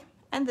card A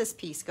and this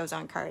piece goes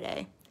on card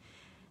A.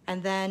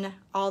 And then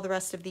all the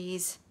rest of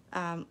these,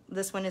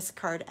 this one is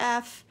card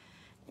F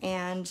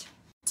and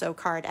so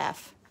card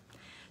F.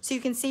 So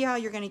you can see how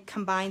you're going to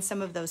combine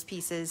some of those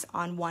pieces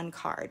on one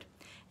card,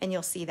 and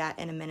you'll see that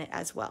in a minute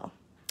as well.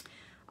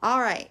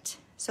 All right,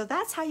 so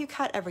that's how you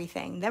cut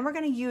everything. Then we're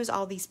going to use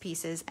all these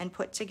pieces and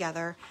put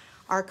together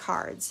our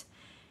cards.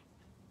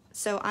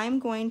 So I'm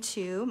going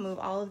to move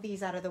all of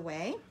these out of the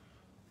way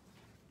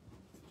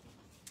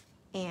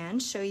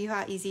and show you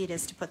how easy it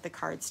is to put the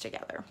cards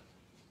together.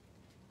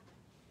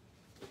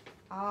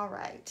 All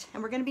right,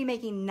 and we're going to be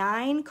making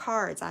 9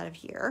 cards out of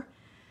here.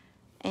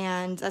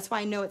 And that's why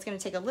I know it's going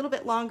to take a little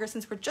bit longer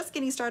since we're just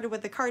getting started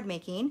with the card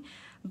making.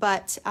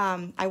 But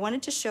I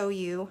wanted to show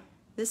you,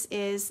 this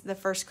is the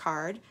first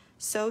card.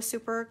 So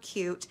super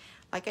cute.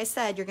 Like I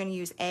said, you're going to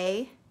use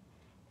A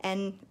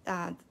and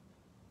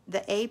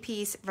the A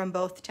piece from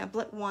both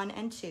template 1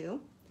 and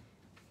 2.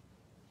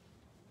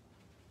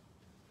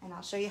 And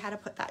I'll show you how to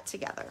put that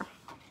together.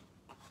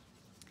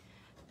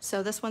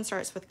 So this one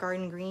starts with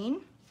Garden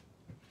Green.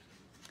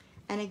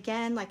 And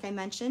again, like I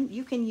mentioned,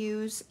 you can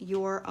use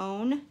your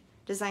own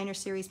Designer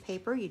Series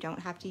paper. You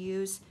don't have to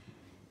use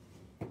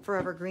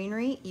Forever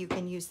Greenery. You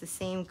can use the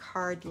same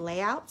card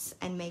layouts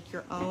and make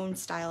your own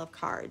style of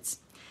cards.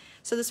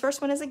 So this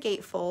first one is a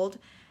gatefold.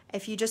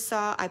 If you just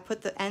saw, I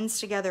put the ends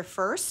together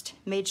first,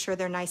 made sure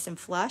they're nice and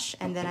flush,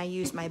 and then I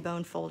used my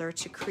bone folder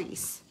to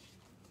crease.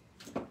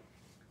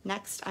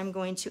 Next, I'm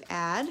going to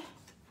add,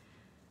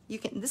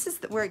 this is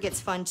where it gets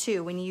fun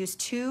too, when you use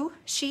 2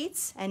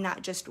 sheets and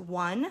not just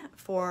 1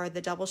 for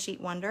the double sheet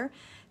wonder.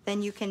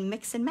 then you can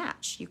mix and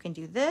match. You can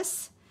do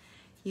this,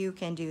 you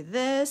can do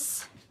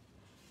this,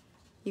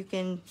 you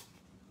can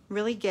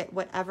really get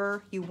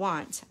whatever you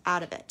want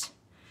out of it.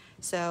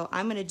 So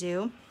I'm gonna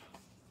do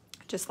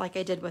just like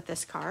I did with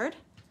this card.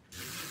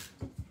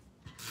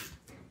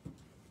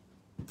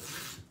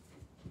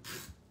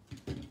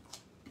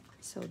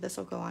 So this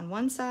will go on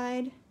one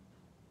side,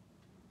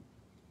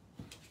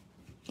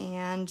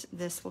 and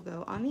this will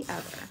go on the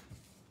other.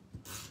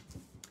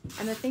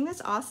 And the thing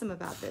that's awesome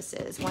about this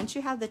is once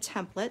you have the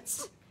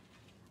templates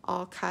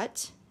all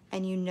cut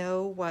and you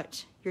know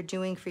what you're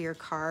doing for your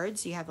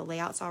cards, you have the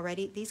layouts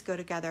already, these go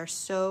together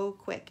so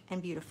quick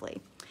and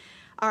beautifully.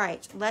 All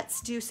right,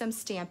 let's do some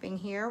stamping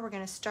here. We're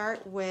gonna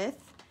start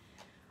with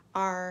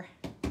our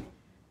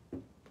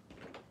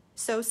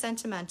So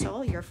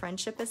Sentimental, Your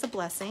Friendship is a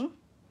Blessing.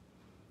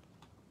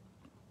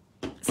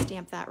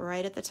 Stamp that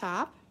right at the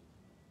top.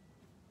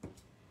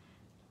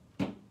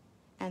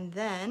 And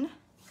then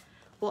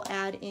we'll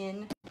add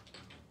in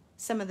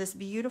some of this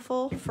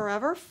beautiful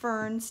Forever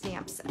Fern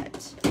stamp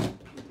set.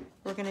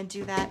 We're gonna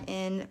do that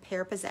in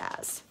Pear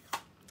Pizzazz.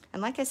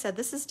 And like I said,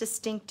 this is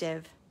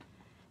distinctive.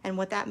 And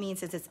what that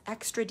means is it's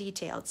extra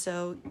detailed.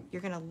 So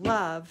you're gonna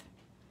love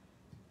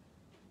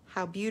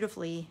how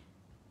beautifully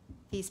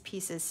these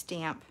pieces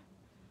stamp.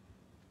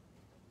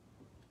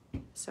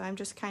 So I'm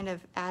just kind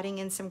of adding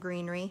in some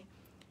greenery,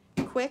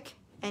 quick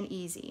and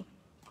easy.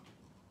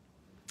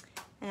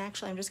 And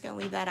actually I'm just gonna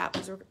leave that out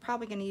because we're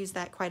probably gonna use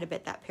that quite a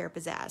bit, that Pear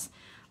Pizzazz.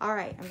 All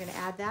right, I'm gonna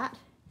add that.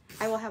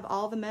 I will have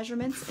all the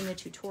measurements in the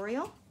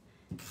tutorial.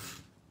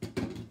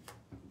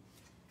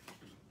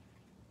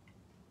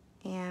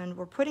 And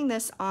we're putting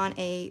this on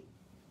a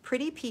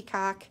Pretty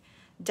Peacock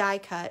die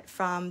cut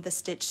from the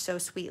Stitch So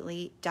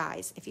Sweetly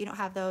dies. If you don't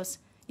have those,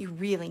 you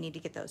really need to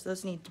get those.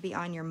 Those need to be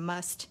on your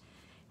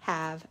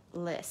must-have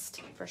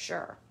list for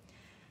sure.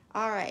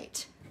 All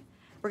right,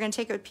 we're gonna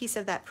take a piece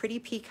of that Pretty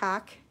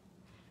Peacock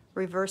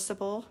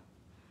reversible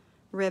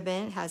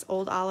ribbon. It has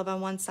Old Olive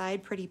on one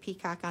side, Pretty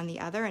Peacock on the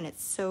other, and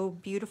it's so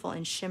beautiful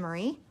and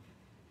shimmery.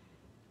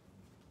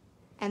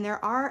 And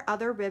there are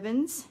other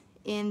ribbons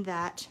in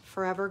that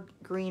Forever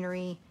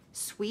Greenery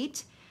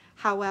suite.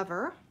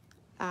 However,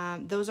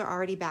 those are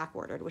already back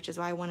ordered, which is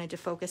why I wanted to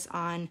focus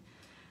on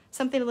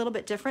something a little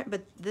bit different,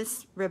 but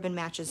this ribbon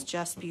matches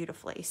just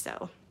beautifully.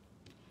 So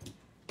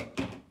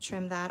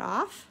trim that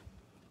off.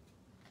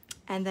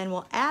 And then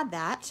we'll add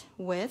that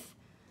with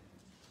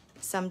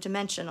some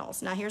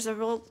dimensionals. Now here's a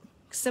real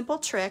simple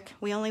trick.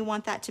 We only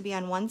want that to be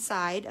on one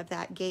side of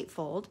that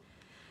gatefold.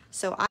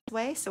 So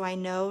I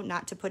know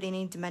not to put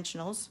any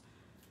dimensionals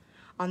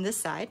on this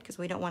side because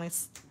we don't want to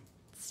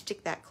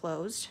stick that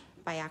closed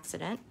by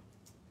accident.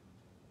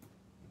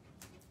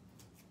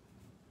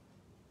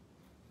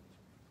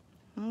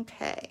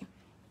 Okay.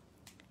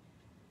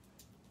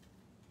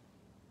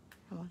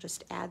 And we'll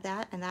just add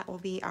that, and that will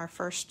be our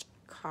first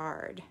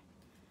card.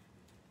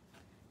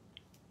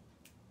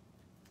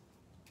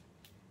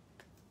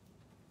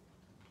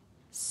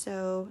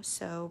 So,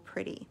 so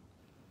pretty.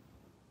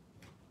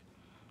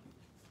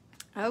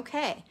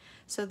 Okay,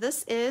 so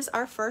this is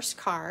our first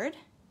card.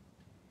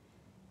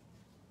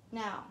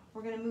 Now,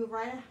 we're gonna move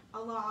right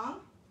along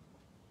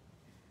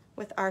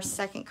with our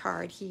second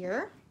card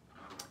here.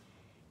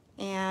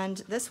 And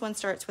this one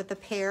starts with the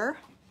Pear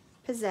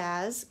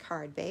Pizzazz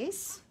card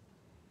base.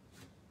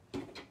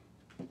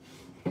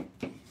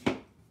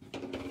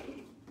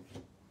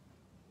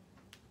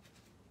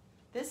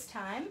 This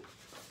time,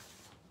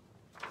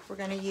 we're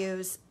gonna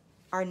use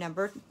our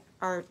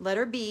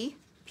letter B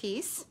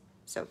piece.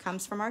 So it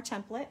comes from our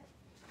template.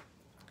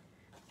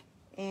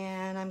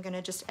 And I'm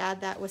gonna just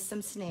add that with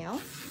some snail.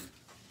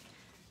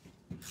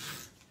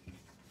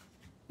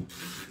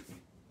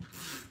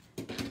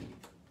 Put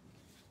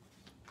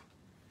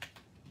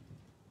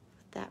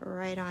that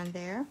right on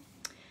there.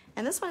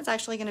 And this one's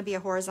actually gonna be a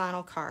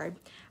horizontal card.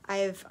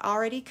 I've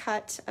already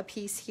cut a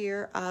piece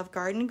here of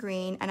Garden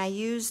Green, and I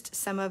used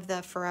some of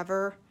the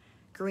Forever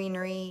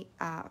Greenery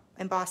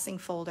embossing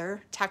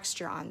folder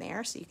texture on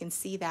there, so you can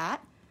see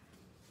that.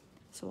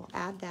 So we'll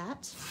add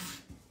that.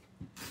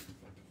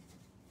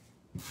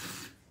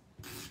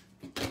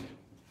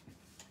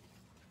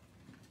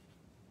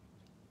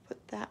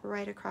 Put that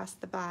right across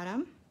the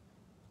bottom.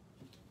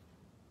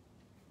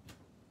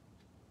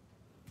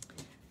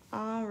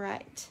 All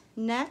right,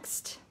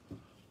 next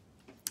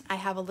I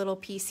have a little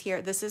piece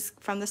here. This is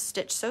from the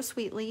Stitch So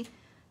Sweetly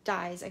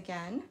dies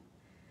again.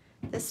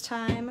 This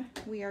time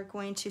we are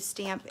going to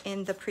stamp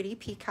in the Pretty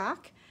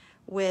Peacock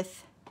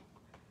with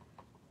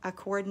a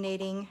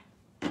coordinating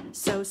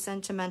So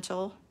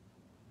Sentimental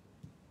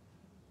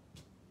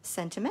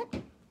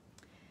sentiment.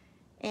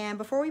 And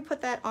before we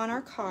put that on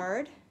our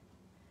card,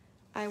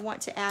 I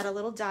want to add a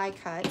little die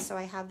cut. So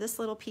I have this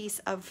little piece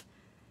of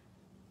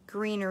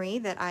greenery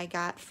that I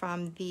got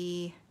from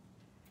the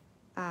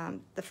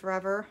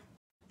Forever.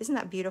 Isn't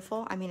that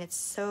beautiful? I mean, it's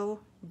so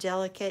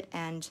delicate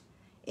and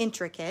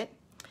intricate.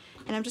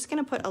 And I'm just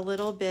gonna put a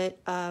little bit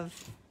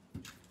of,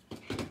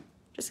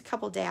 just a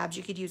couple dabs.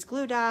 You could use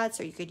glue dots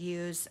or you could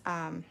use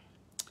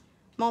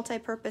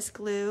multi-purpose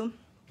glue.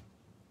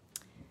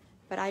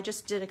 but I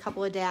just did a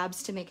couple of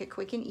dabs to make it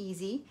quick and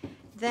easy.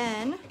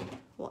 Then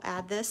we'll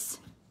add this.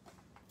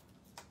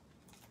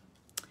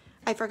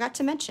 I forgot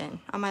to mention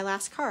on my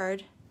last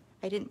card,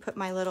 I didn't put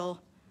my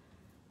little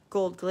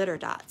gold glitter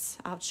dots.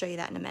 I'll show you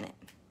that in a minute.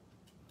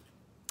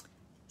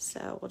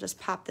 So we'll just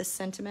pop this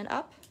sentiment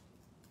up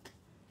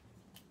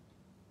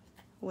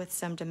with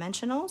some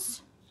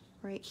dimensionals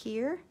right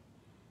here.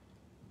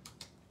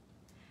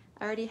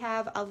 I already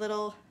have a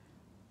little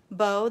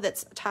bow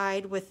that's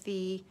tied with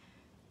the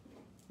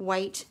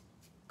white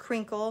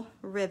crinkle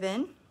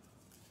ribbon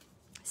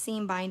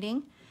seam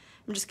binding.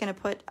 I'm just going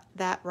to put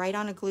that right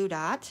on a glue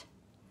dot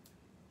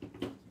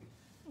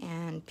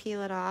and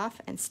peel it off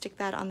and stick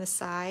that on the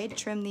side.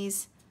 Trim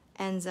these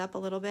ends up a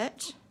little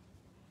bit.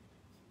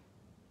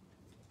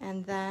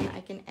 And then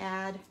I can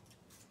add,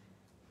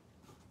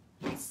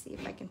 let's see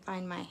if I can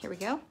find my, here we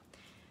go.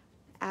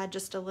 Add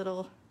just a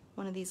little,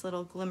 one of these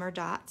little glimmer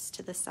dots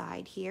to the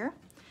side here.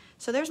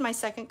 So there's my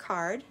second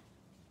card.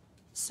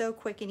 So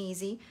quick and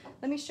easy.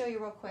 Let me show you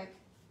real quick.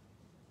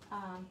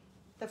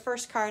 The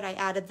first card I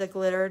added the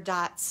glitter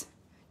dots,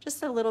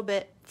 just a little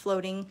bit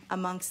floating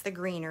amongst the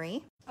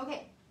greenery.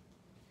 Okay,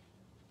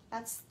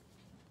 that's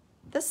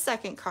the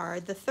second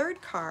card. The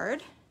third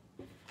card,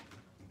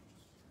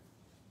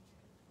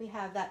 we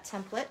have that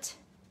template.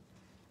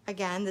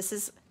 Again, this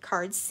is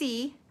card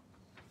C.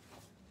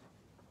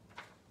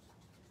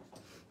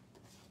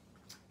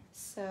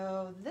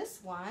 So this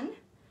one,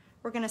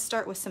 we're going to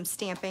start with some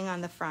stamping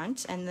on the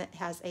front, and it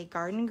has a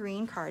garden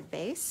green card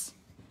base.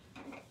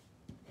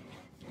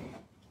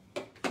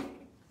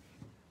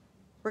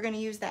 We're going to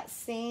use that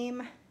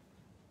same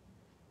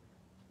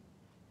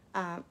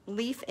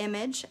leaf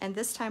image, and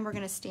this time we're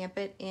going to stamp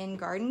it in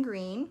garden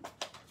green.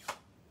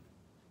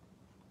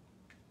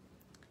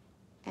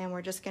 And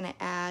we're just going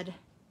to add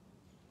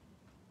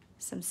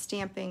some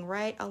stamping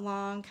right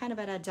along, kind of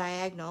at a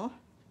diagonal.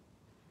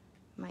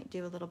 Might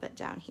do a little bit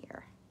down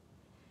here.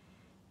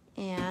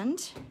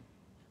 And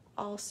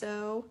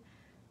also,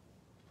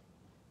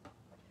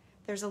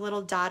 there's a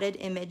little dotted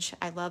image.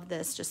 I love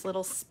this, just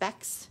little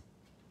specks.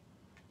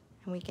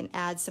 And we can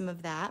add some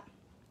of that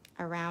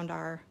around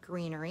our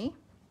greenery.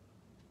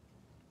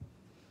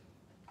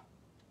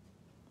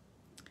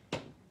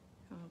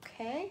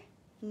 Okay,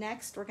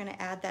 next we're going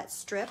to add that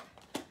strip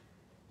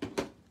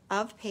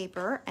of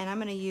paper, and I'm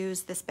going to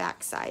use this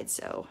back side.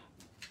 So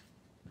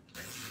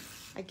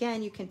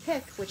again, you can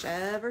pick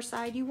whichever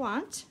side you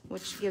want,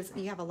 which gives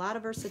you have a lot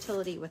of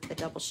versatility with the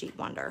double sheet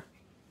wonder.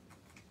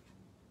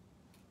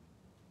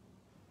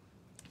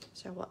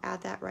 So we'll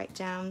add that right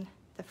down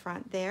the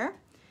front there.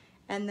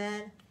 And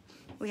then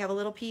we have a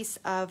little piece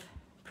of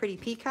Pretty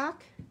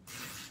Peacock.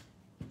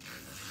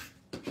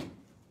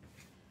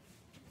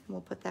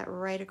 We'll put that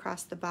right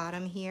across the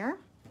bottom here.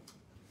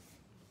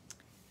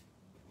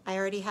 I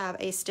already have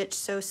a Stitch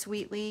So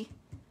Sweetly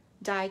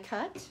die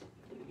cut,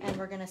 and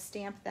we're going to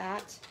stamp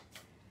that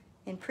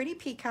in Pretty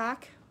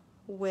Peacock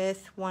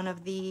with one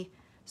of the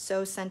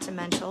So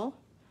Sentimental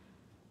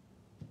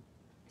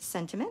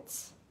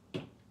sentiments.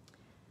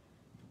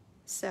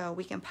 So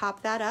we can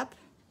pop that up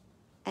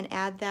and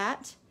add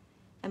that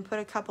and put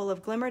a couple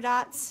of glimmer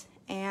dots,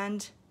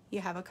 and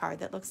you have a card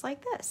that looks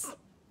like this.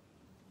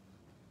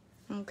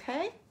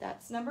 Okay,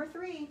 that's number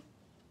 3.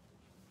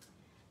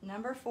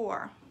 Number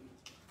 4.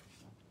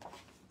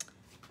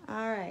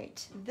 All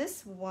right,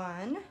 this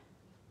one,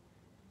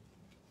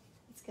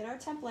 let's get our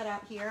template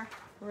out here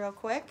real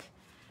quick.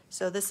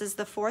 So this is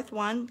the 4th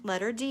one,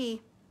 letter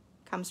D,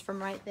 comes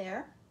from right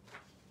there.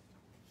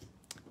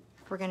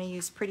 We're going to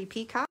use Pretty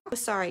Peacock. Oh,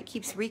 sorry, it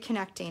keeps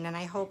reconnecting, and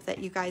I hope that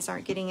you guys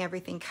aren't getting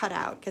everything cut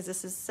out because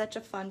this is such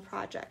a fun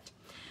project.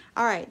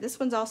 All right, this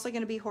one's also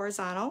going to be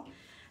horizontal.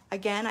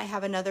 Again, I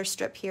have another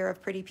strip here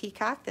of Pretty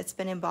Peacock that's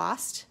been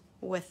embossed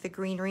with the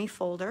greenery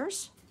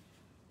folders.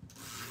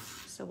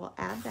 So we'll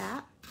add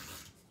that.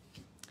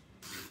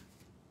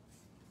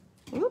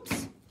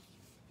 Oops.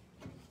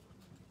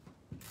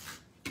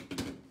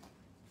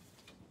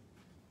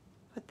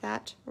 Put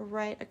that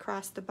right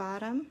across the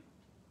bottom.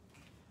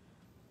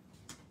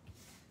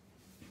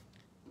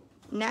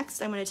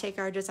 Next, I'm going to take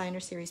our Designer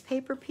Series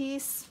paper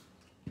piece,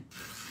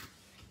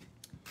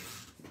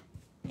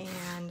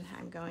 and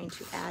I'm going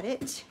to add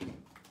it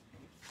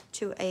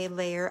to a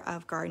layer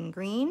of garden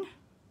green.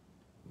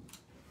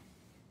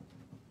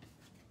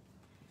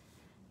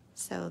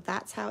 So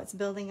that's how it's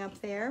building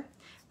up there.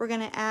 We're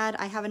going to add,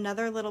 I have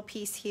another little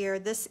piece here.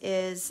 This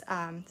is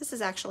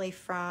actually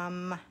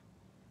from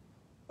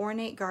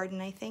Ornate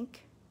Garden, I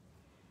think.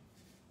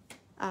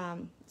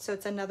 So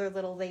it's another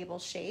little label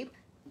shape.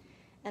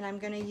 And I'm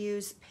going to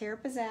use Pear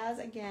Pizzazz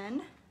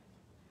again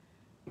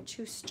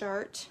to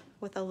start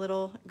with a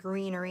little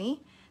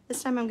greenery.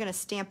 This time I'm going to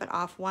stamp it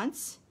off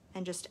once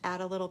and just add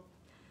a little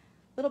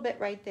bit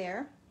right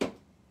there.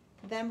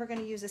 Then we're going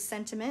to use a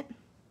sentiment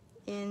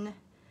in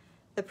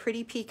the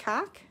Pretty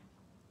Peacock.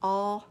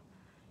 Or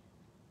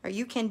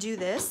you can do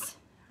this.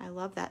 I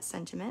love that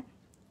sentiment.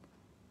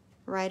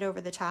 Right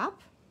over the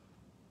top.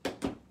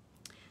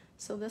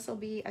 So this will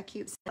be a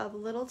cute set of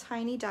little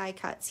tiny die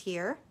cuts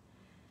here.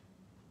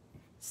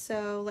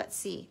 So let's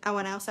see. Oh,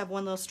 and I also have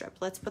one little strip.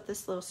 Let's put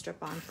this little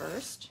strip on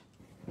first.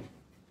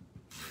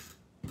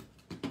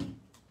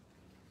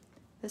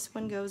 This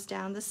one goes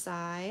down the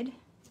side.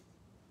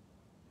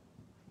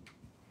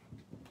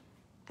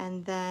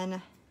 And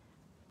then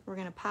we're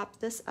going to pop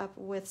this up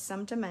with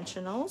some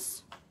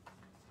dimensionals.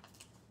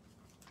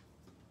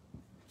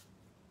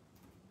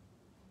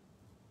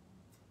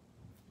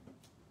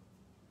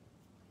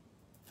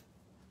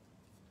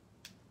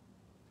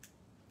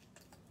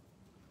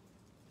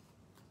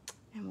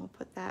 And we'll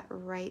put that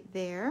right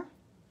there.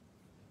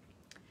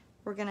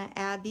 We're going to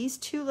add these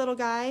two little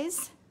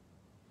guys.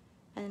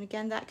 And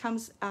again, that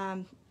comes,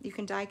 you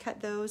can die cut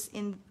those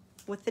in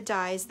with the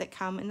dies that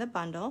come in the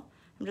bundle.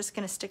 I'm just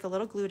going to stick a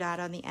little glue dot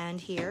on the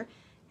end here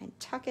and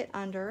tuck it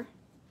under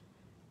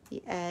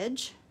the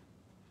edge.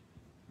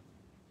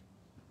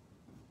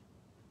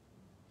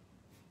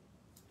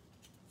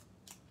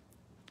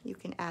 You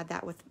can add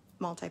that with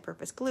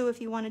multi-purpose glue if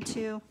you wanted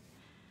to.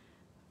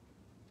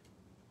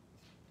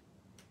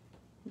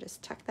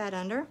 Just tuck that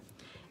under.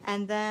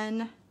 And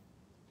then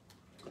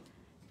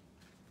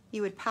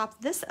you would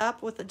pop this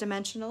up with the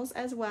dimensionals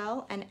as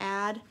well and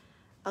add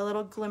a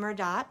little glimmer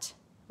dot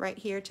right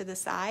here to the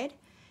side.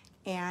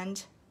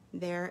 And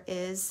there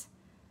is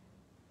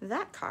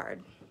that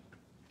card.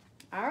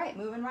 All right,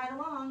 moving right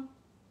along.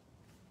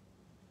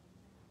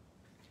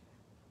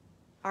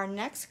 Our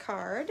next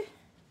card,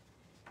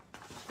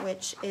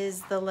 which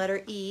is the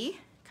letter E,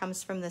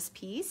 comes from this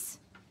piece.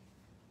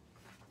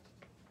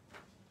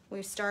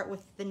 We start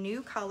with the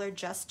new color,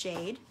 Just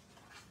Jade,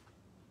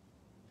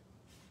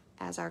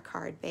 as our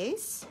card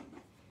base.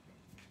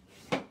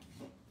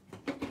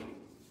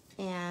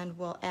 And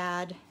we'll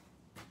add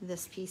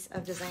this piece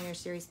of designer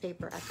series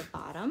paper at the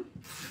bottom.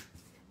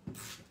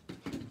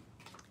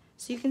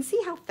 So you can see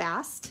how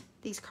fast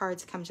these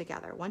cards come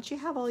together. Once you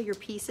have all your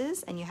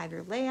pieces and you have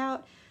your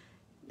layout,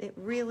 it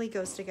really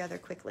goes together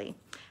quickly.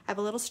 I have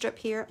a little strip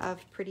here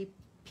of Pretty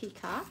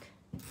Peacock.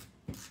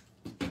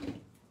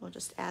 We'll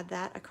just add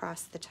that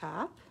across the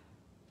top.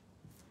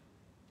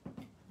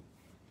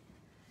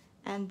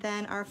 And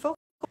then our focal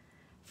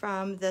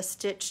from the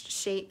Stitched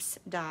Shapes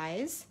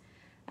dies.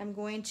 I'm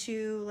going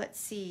to, let's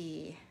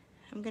see,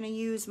 I'm going to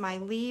use my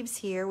leaves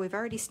here. We've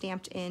already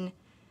stamped in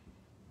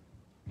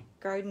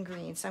Garden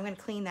Green, so I'm going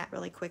to clean that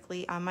really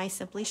quickly on my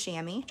Simply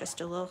Chamois. Just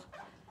a little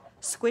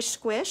squish,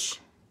 squish.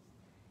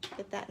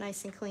 Get that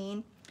nice and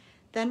clean.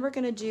 Then we're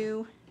going to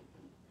do,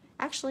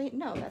 actually,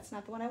 no, that's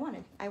not the one I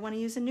wanted. I want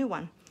to use a new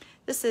one.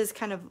 This is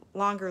kind of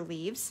longer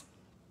leaves.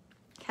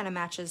 Kind of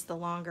matches the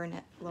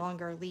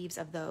longer leaves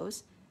of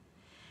those.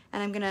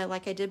 And I'm going to,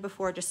 like I did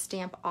before, just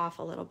stamp off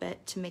a little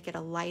bit to make it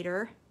a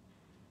lighter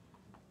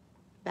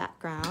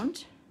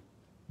background.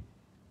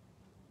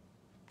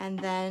 And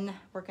then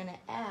we're going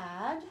to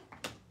add,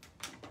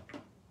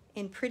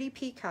 in Pretty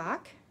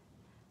Peacock,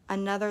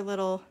 another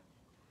little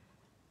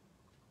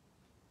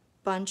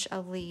bunch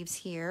of leaves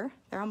here.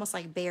 They're almost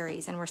like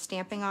berries, and we're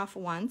stamping off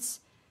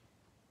once.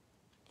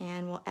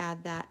 And we'll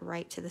add that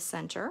right to the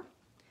center.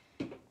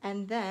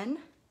 And then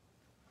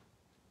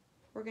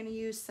we're going to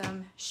use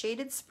some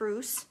shaded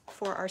spruce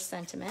for our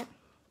sentiment.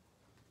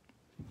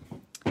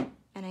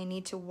 And I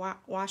need to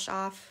wash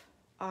off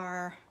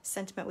our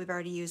sentiment we've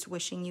already used,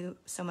 Wishing You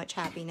So Much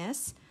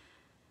Happiness.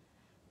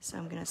 So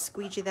I'm going to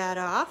squeegee that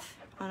off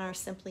on our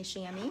Simply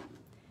Chamois.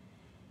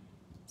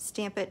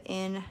 Stamp it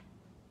in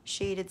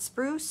shaded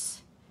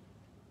spruce.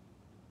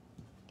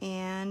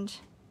 And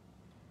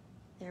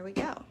there we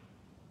go.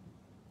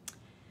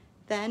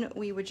 Then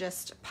we would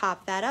just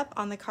pop that up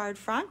on the card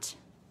front,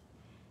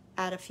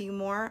 add a few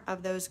more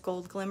of those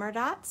gold glimmer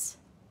dots,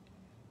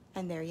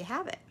 and there you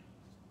have it.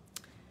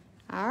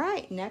 All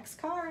right, next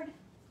card.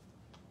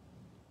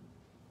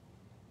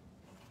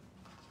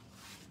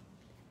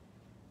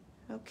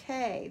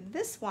 Okay,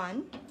 this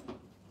one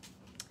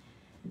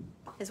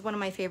is one of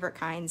my favorite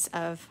kinds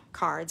of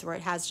cards, where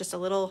it has just a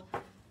little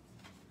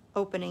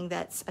opening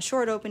that's a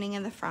short opening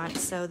in the front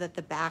so that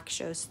the back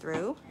shows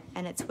through,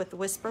 and it's with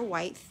Whisper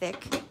White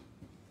thick.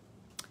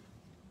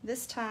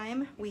 This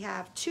time we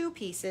have two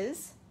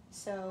pieces,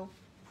 so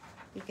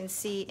you can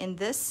see in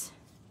this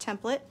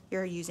template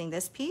you're using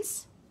this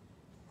piece,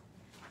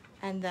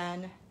 and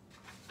then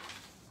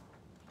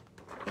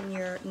in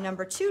your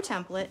number 2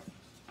 template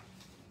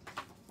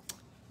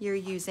you're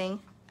using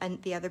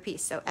the other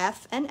piece, so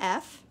F and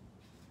F.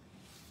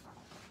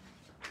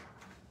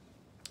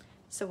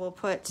 So we'll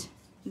put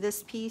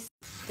this piece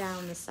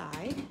down the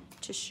side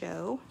to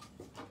show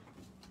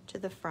to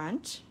the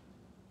front.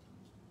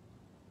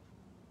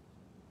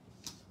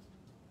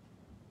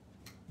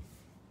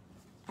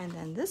 And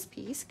then this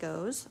piece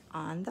goes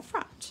on the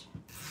front.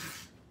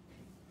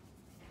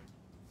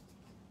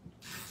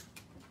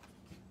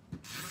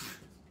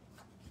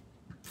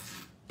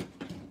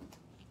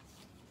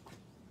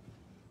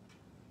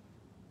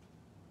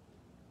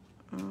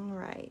 All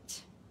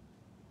right.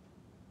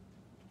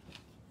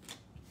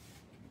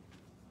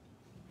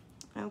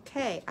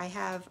 Okay, I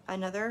have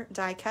another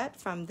die cut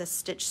from the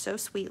Stitch So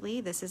Sweetly.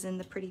 This is in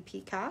the Pretty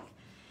Peacock.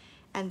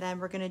 And then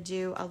we're going to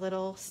do a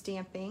little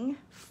stamping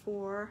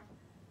for,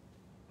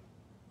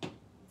 let's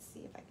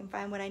see if I can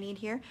find what I need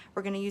here.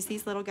 We're going to use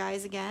these little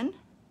guys again,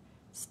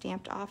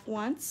 stamped off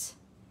once.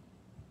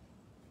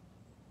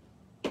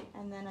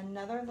 And then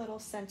another little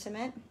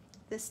sentiment.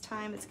 This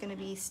time it's going to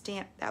be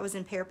stamped, that was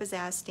in Pear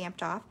Pizzazz,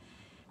 stamped off.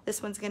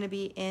 This one's going to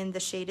be in the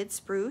shaded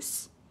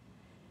spruce.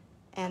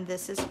 And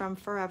this is from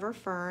Forever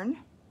Fern,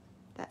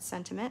 that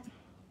sentiment.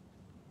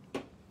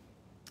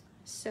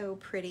 So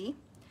pretty.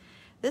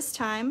 This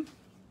time,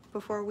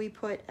 before we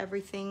put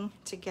everything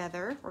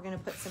together, we're going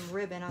to put some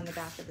ribbon on the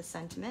back of the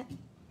sentiment.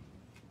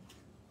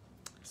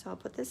 So I'll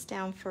put this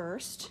down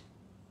first.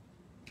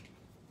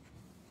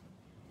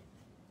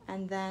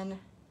 And then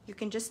you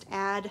can just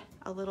add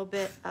a little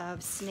bit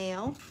of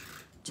snail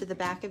to the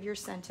back of your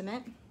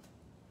sentiment.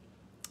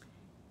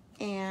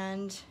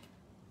 And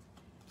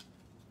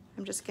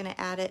I'm just going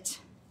to add it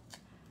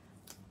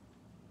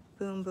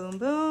boom, boom,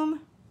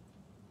 boom,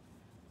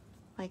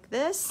 like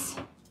this.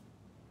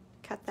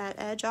 Cut that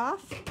edge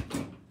off.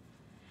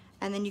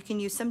 And then you can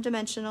use some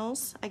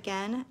dimensionals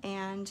again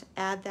and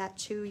add that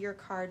to your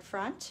card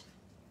front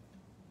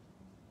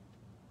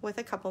with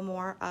a couple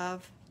more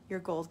of your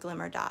gold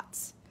glimmer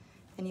dots.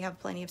 And you have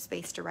plenty of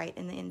space to write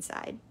in the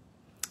inside.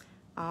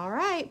 All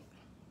right,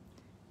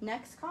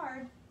 next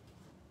card.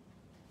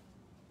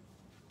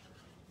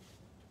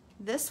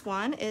 This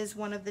one is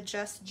one of the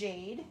Just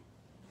Jade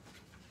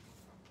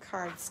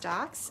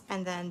cardstocks.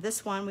 And then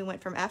this one, we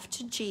went from F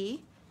to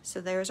G.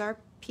 So there's our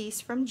piece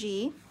from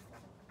G.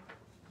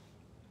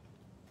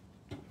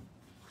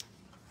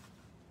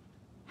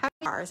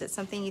 How is it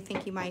something you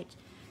think you might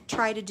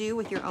try to do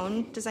with your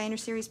own designer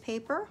series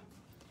paper?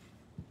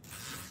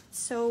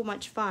 So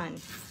much fun.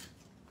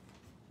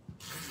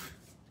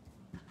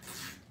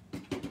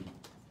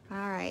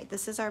 All right,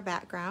 this is our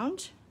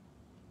background.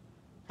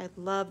 I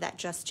love that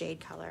Just Jade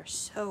color,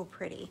 so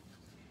pretty.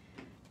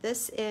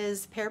 This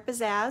is Pear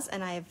Pizzazz,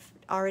 and I've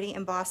already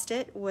embossed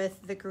it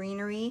with the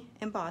Greenery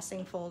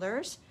embossing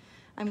folders.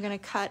 I'm going to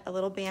cut a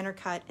little banner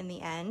cut in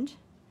the end.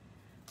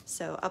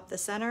 So up the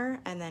center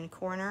and then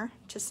corner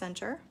to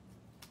center,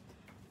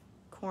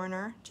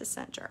 corner to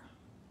center.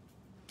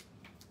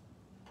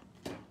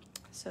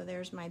 So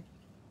there's my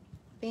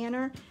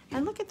banner.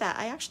 And look at that,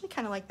 I actually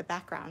kind of like the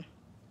background,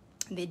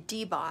 the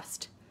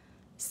debossed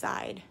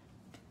side.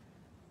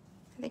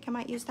 I think I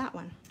might use that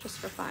one just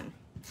for fun.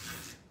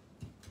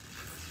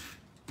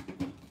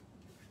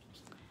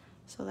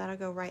 So that'll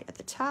go right at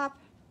the top.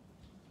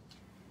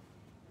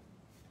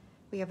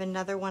 We have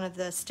another one of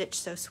the Stitch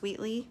So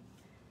Sweetly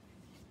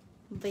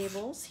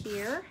labels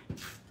here.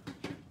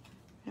 I'm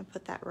going to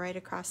put that right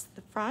across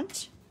the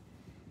front.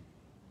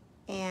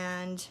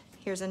 And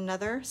here's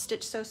another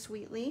Stitch So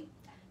Sweetly.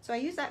 So I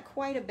use that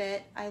quite a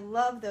bit. I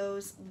love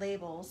those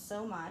labels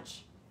so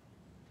much.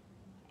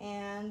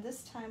 And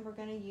this time we're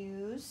going to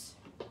use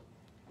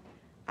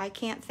I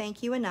Can't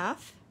Thank You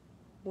Enough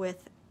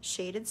with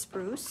shaded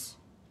spruce.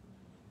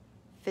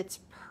 Fits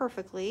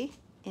perfectly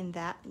in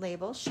that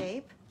label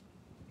shape.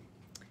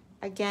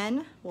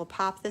 Again, we'll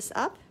pop this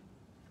up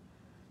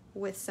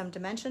with some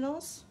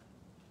dimensionals.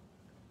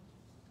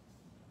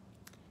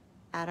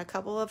 Add a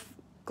couple of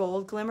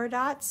gold glimmer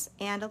dots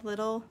and a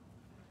little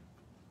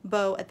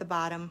bow at the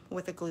bottom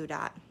with a glue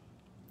dot.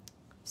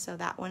 So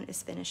that one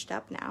is finished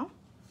up now.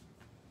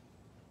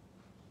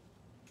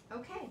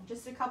 Okay,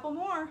 just a couple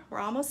more. We're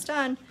almost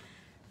done.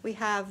 We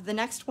have, the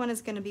next one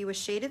is going to be with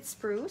shaded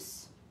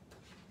spruce.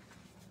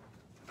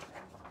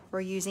 We're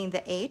using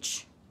the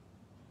H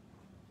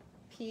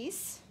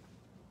piece.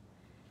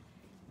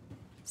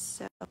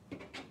 So all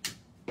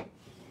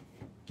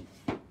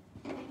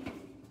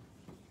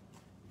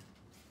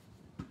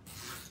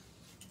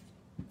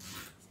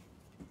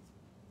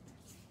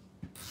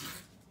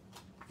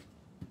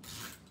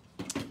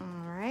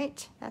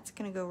right, that's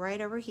going to go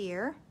right over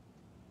here.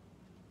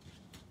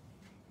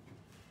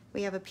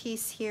 We have a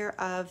piece here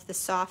of the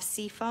soft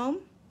seafoam,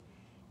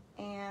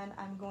 and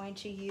I'm going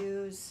to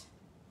use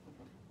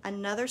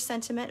another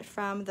sentiment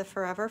from the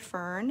Forever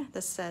Fern.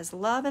 This says,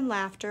 "Love and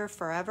laughter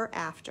forever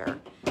after."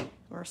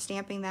 We're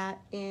stamping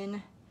that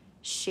in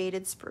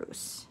shaded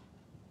spruce.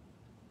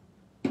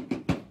 We'll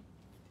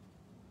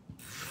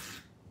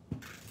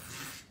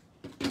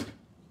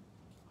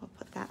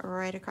put that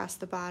right across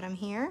the bottom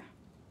here.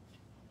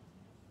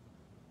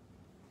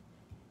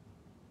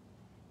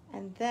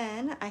 And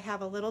then I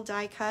have a little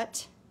die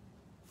cut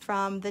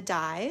from the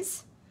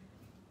dies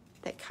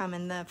that come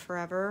in the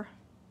Forever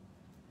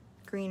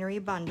Greenery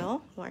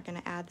Bundle. We're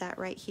going to add that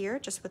right here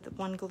just with the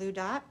one glue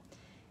dot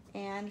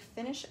and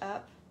finish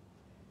up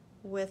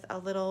with a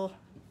little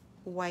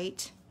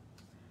white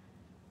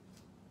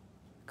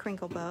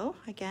crinkle bow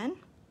again.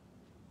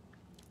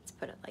 Let's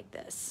put it like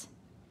this.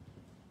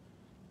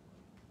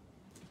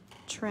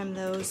 Trim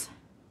those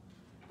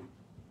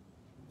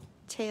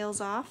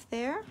tails off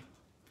there.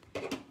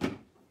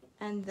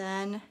 And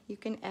then you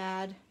can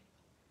add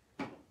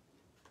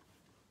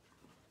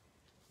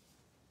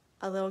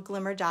a little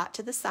glimmer dot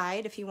to the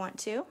side if you want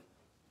to.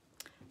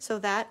 So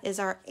that is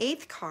our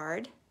 8th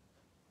card.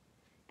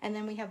 And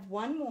then we have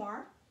one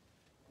more.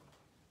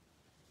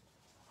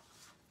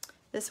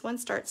 This one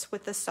starts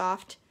with the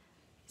soft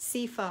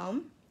sea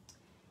foam.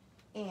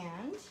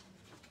 And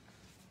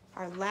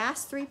our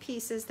last three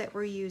pieces that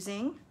we're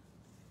using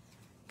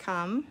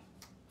come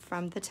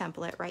from the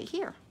template right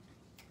here.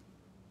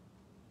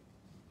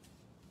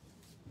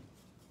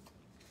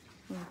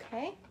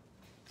 Okay,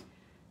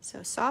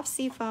 so soft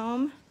sea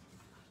foam.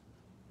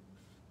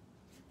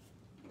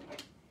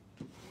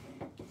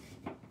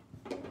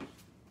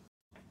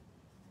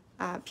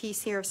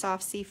 Piece here of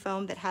soft sea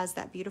foam that has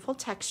that beautiful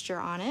texture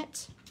on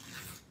it.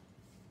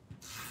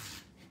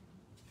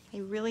 I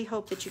really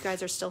hope that you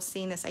guys are still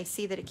seeing this. I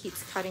see that it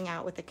keeps cutting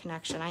out with the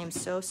connection. I am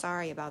so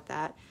sorry about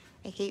that.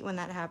 I hate when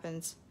that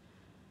happens.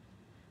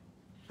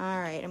 All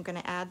right, I'm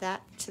gonna add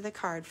that to the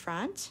card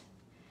front.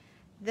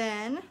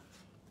 Then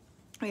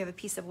we have a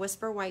piece of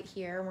Whisper White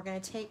here, and we're gonna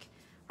take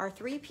our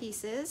three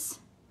pieces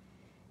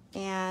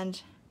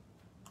and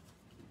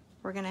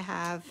we're gonna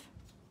have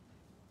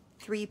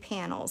three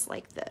panels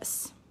like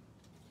this.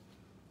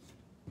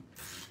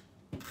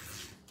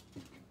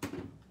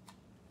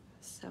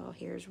 So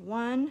here's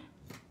one.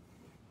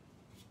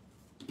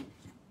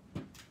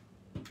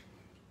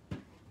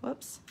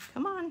 Whoops,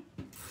 come on.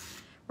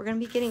 We're gonna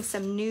be getting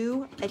some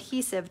new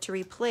adhesive to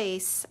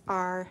replace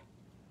our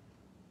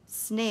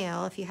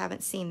snail, if you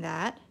haven't seen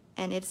that.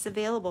 And it's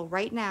available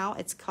right now.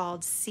 It's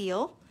called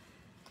Seal.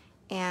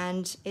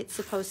 And it's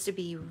supposed to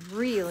be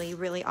really,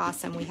 really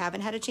awesome. We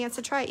haven't had a chance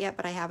to try it yet,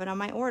 but I have it on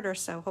my order,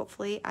 so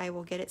hopefully I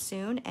will get it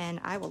soon, and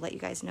I will let you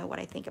guys know what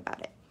I think about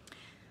it.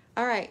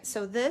 All right,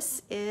 so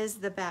this is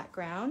the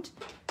background.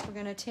 We're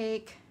gonna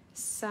take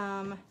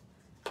some,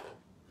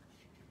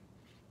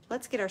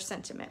 let's get our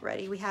sentiment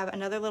ready. We have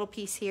another little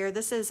piece here.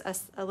 This is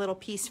a little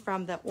piece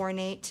from the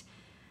ornate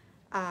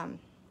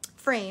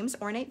frames.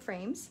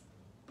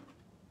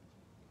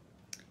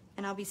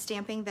 And I'll be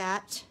stamping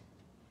that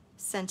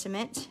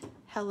sentiment,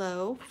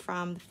 hello,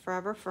 from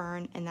Forever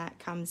Fern, and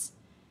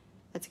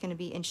that's gonna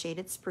be in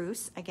shaded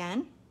spruce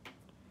again.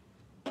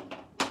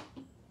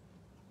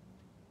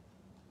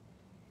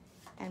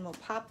 And we'll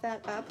pop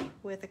that up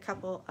with a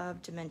couple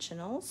of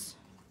dimensionals.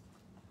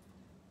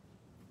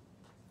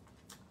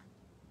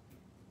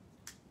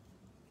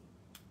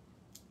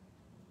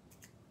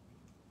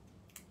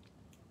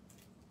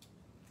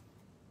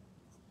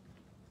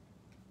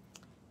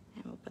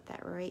 And we'll put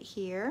that right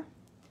here.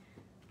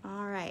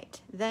 All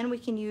right, then we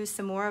can use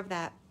some more of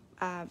that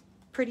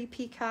pretty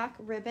peacock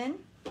ribbon.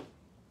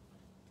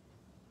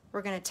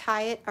 We're gonna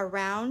tie it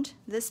around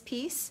this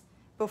piece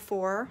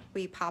before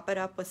we pop it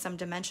up with some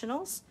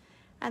dimensionals.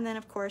 And then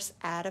of course,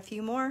 add a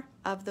few more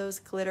of those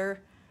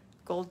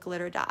gold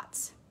glitter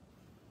dots.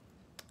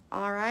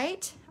 All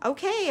right,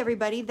 okay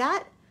everybody,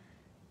 that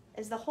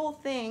is the whole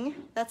thing.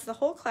 That's the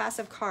whole class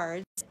of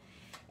cards.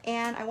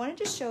 And I wanted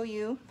to show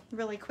you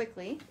really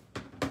quickly.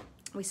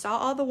 We saw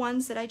all the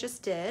ones that I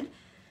just did.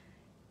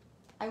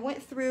 I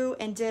went through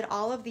and did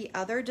all of the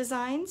other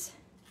designs.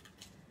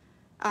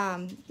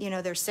 You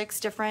know, there's 6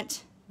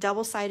 different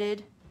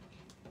double-sided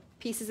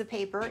pieces of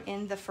paper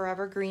in the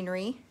Forever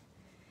Greenery.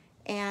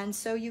 And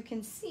so you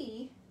can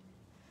see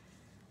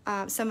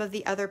some of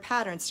the other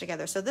patterns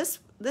together. So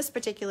this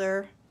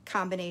particular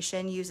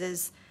combination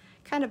uses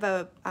kind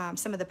of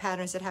some of the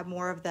patterns that have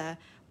more of the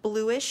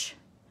bluish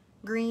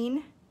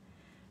green.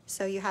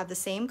 So you have the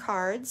same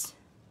cards.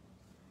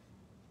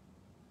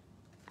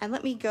 And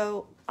let me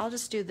go, I'll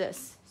just do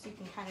this so you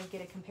can kind of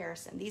get a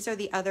comparison. These are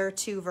the other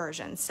 2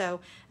 versions. So,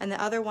 and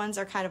the other ones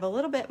are kind of a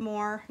little bit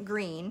more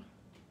green.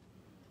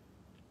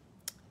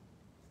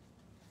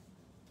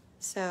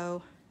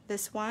 So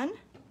this one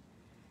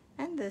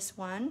and this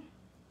one,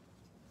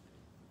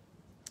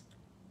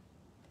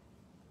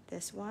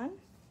 this one.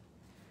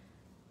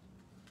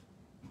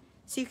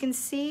 So you can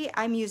see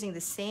I'm using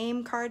the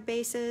same card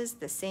bases,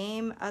 the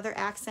same other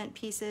accent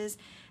pieces,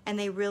 and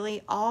they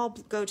really all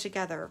go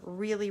together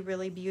really,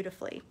 really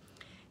beautifully.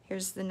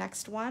 Here's the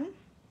next one.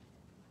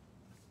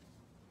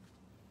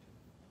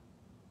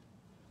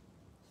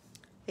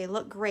 They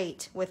look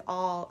great with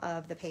all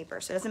of the paper,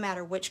 so it doesn't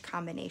matter which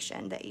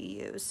combination that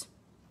you use.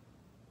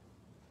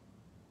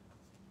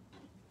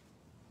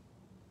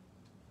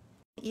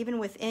 Even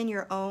within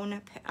your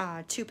own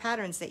 2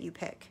 patterns that you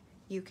pick,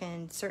 you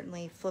can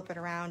certainly flip it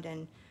around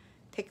and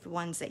pick the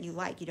ones that you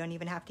like. You don't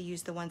even have to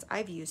use the ones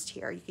I've used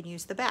here. You can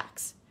use the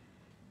backs.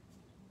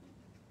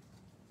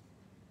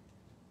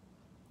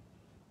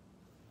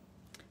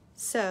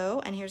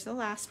 So, and here's the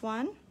last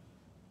one.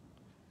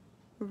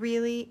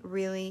 Really,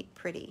 really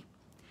pretty.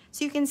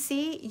 So you can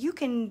see you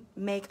can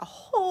make a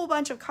whole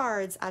bunch of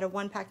cards out of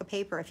one pack of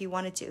paper if you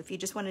wanted to, if you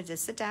just wanted to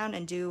sit down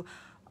and do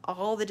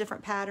all the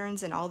different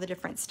patterns and all the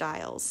different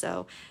styles.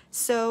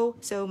 So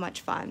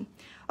much fun.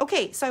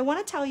 Okay, so I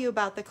want to tell you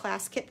about the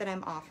class kit that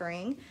I'm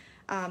offering.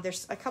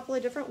 There's a couple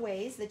of different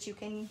ways that you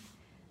can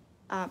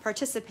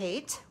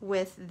participate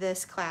with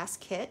this class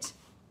kit.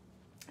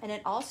 And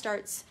it all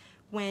starts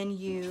when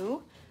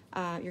you're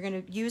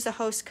going to use a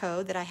host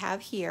code that I have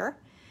here.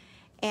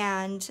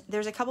 And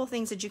there's a couple of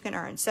things that you can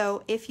earn.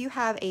 So if you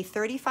have a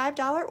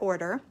 $35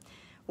 order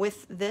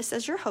with this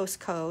as your host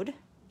code,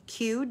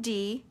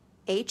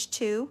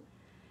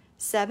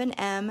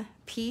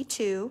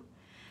 QDH27MP2,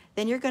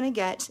 then you're going to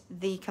get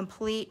the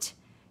complete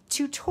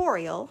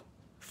tutorial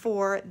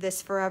for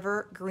this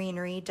Forever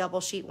Greenery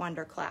Double Sheet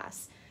Wonder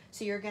class.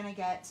 So you're going to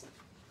get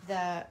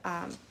the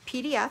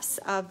PDFs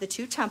of the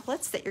 2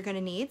 templates that you're going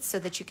to need so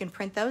that you can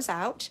print those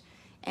out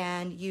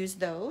and use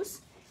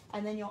those.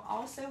 And then you'll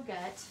also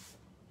get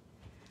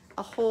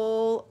a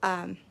whole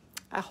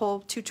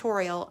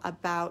tutorial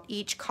about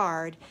each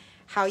card,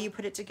 how you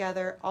put it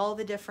together, all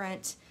the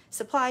different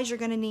supplies you're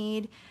going to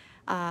need,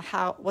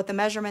 what the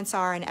measurements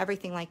are, and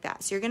everything like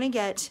that. So you're going to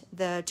get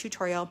the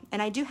tutorial,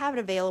 and I do have it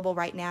available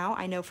right now.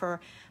 I know for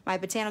my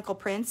botanical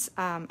prints,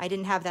 I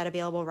didn't have that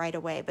available right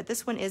away, but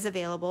this one is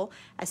available.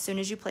 As soon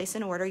as you place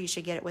an order, you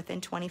should get it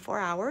within 24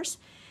 hours,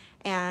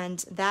 and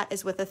that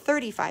is with a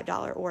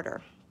 $35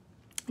 order.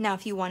 Now,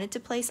 if you wanted to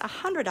place a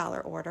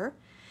 $100 order,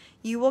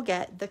 you will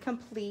get the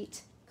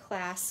complete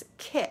class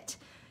kit.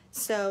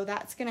 So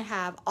that's going to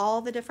have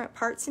all the different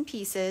parts and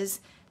pieces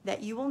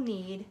that you will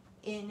need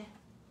in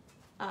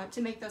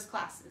to make those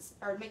classes,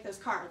 or make those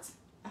cards.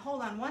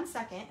 Hold on one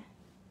second.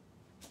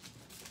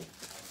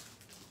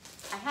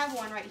 I have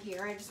one right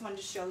here. I just wanted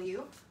to show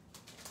you.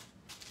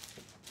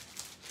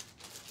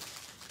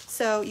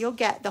 So you'll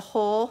get the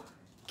whole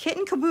kit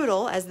and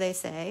caboodle, as they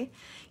say.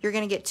 You're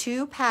going to get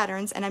 2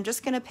 patterns, and I'm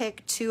just going to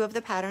pick 2 of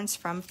the patterns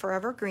from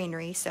Forever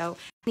Greenery, so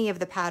any of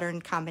the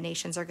pattern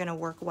combinations are going to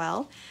work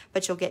well.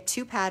 But you'll get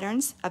 2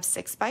 patterns of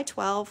 6 by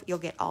 12. You'll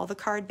get all the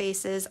card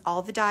bases,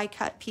 all the die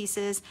cut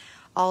pieces,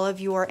 all of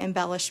your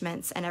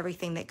embellishments and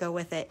everything that go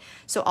with it.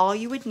 So all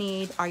you would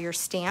need are your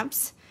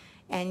stamps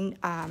and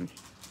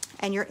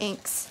your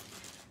inks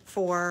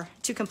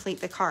to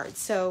complete the cards.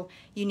 So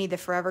you need the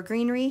Forever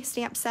Greenery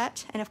stamp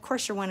set, and of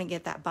course you want to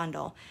get that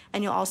bundle.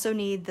 And you'll also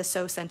need the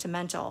So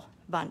Sentimental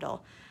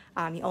Bundle.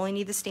 You only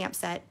need the stamp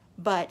set,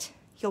 but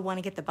you'll want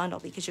to get the bundle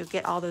because you'll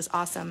get all those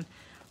awesome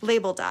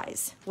label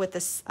dies with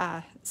this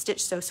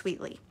Stitch So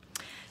Sweetly.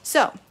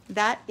 So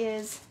that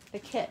is the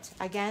kit.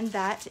 Again,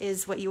 that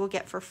is what you will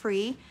get for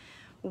free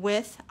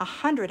with a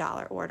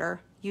 $100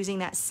 order using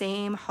that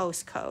same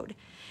host code.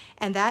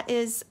 And that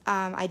is,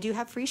 I do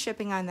have free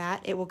shipping on that.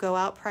 It will go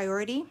out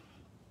priority,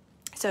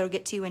 so it'll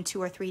get to you in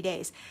 2 or 3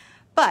 days.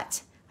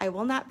 But I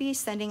will not be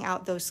sending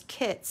out those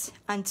kits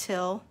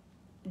until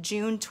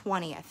June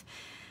 20th.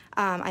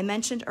 I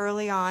mentioned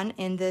early on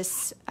in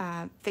this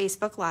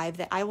Facebook Live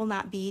that I will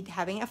not be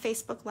having a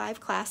Facebook Live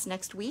class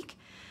next week.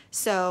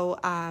 So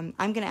I'm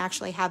going to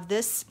actually have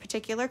this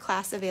particular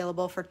class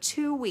available for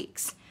 2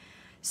 weeks.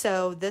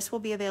 So this will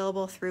be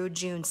available through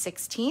June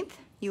 16th.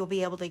 You'll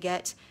be able to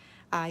get,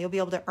 you'll be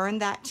able to earn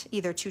that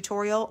either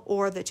tutorial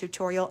or the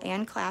tutorial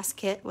and class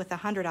kit with a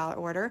 $100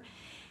 order.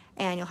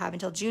 And you'll have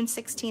until June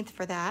 16th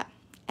for that.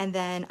 And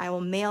then I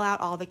will mail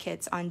out all the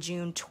kits on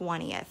June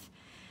 20th.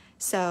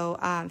 So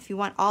if you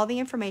want all the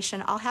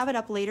information, I'll have it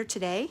up later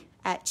today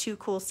at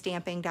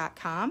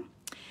toocoolstamping.com.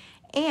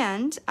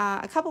 And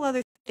a couple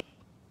other things.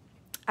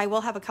 I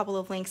will have a couple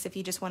of links if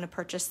you just want to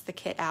purchase the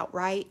kit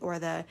outright or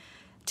the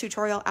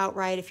tutorial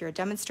outright. If you're a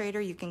demonstrator,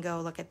 you can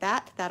go look at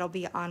that. That'll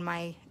be on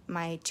my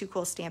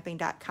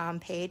toocoolstamping.com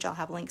page. I'll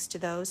have links to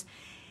those.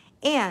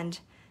 And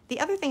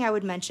the other thing I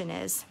would mention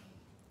is,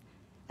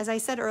 as I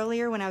said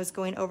earlier when I was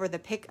going over the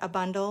Pick a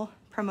Bundle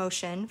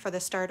promotion for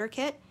the starter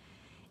kit,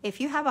 if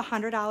you have a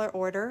 $100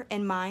 order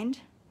in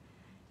mind,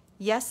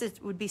 yes,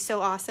 it would be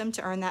so awesome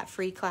to earn that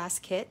free class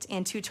kit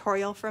and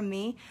tutorial from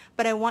me,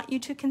 but I want you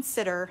to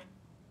consider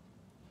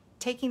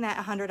taking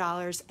that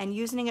 $100 and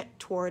using it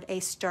toward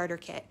a starter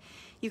kit.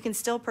 You can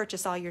still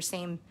purchase all your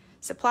same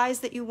supplies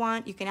that you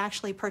want. You can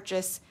actually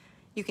purchase,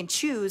 you can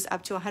choose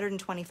up to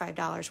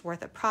 $125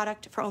 worth of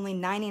product for only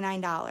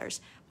 $99.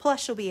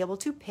 Plus, you'll be able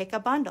to pick a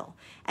bundle.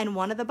 And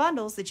one of the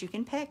bundles that you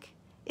can pick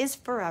is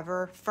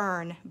Forever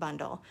Fern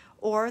Bundle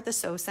or the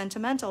So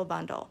Sentimental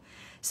Bundle.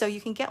 So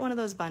you can get one of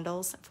those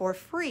bundles for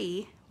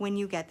free when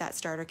you get that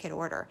starter kit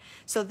order.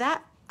 So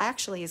that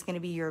actually is going to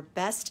be your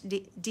best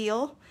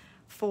deal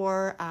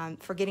for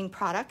getting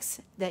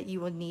products that you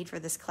will need for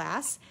this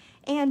class,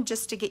 and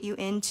just to get you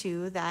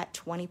into that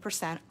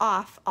 20%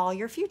 off all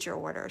your future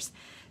orders.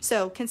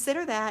 So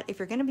consider that if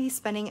you're going to be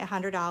spending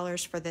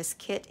 $100 for this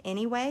kit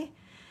anyway,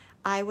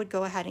 I would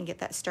go ahead and get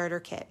that starter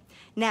kit.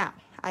 Now,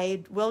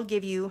 I will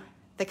give you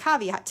the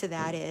caveat to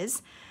that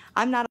is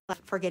I'm not allowed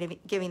for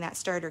giving that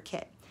starter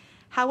kit.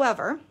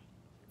 However,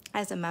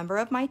 as a member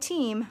of my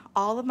team,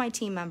 all of my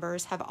team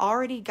members have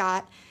already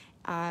got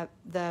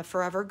the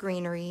Forever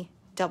Greenery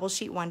Double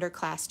Sheet Wonder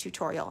class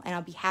tutorial, and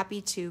I'll be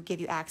happy to give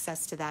you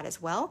access to that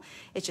as well.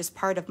 It's just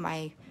part of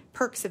my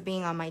perks of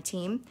being on my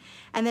team.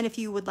 And then if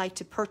you would like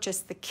to purchase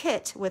the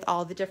kit with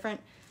all the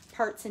different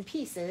parts and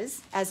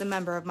pieces as a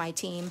member of my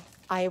team,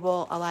 I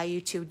will allow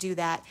you to do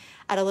that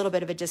at a little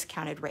bit of a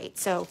discounted rate.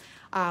 So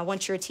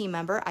once you're a team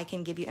member, I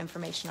can give you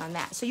information on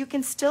that. So you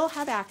can still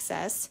have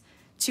access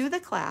to the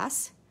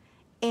class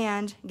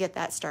and get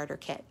that starter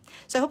kit.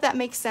 So I hope that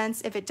makes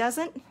sense. If it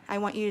doesn't, I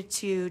want you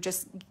to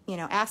just,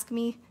 ask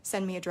me,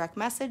 send me a direct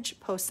message,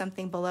 post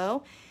something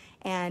below,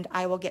 and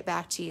I will get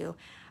back to you.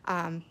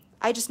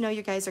 I just know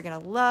you guys are going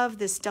to love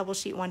this Double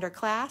Sheet Wonder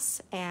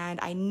class, and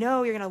I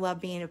know you're going to love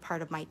being a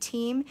part of my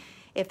team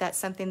if that's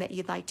something that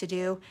you'd like to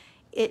do.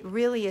 It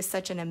really is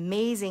such an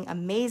amazing,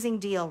 amazing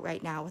deal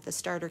right now with the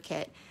starter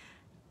kit.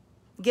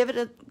 Give it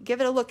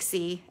a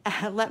look-see.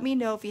 Let me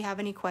know if you have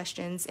any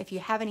questions. If you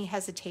have any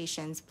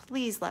hesitations,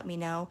 please let me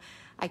know.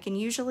 I can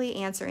usually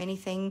answer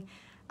anything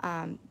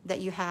that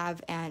you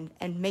have and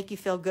make you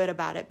feel good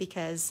about it,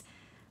 because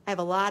I have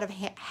a lot of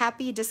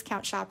happy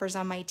discount shoppers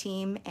on my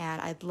team,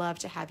 and I'd love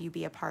to have you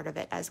be a part of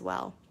it as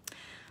well.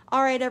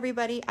 All right,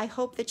 everybody, I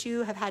hope that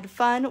you have had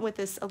fun with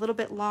this a little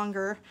bit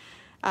longer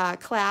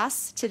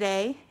class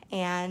today,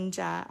 and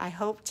I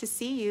hope to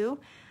see you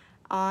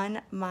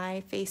on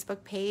my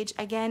Facebook page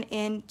again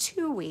in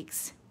 2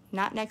 weeks.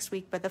 Not next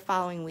week, but the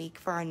following week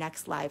for our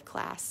next live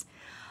class.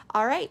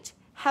 All right,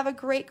 have a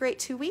great, great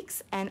 2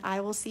 weeks, and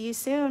I will see you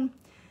soon.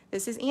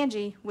 This is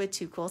Angie with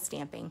Too Cool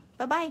Stamping.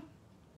 Bye-bye.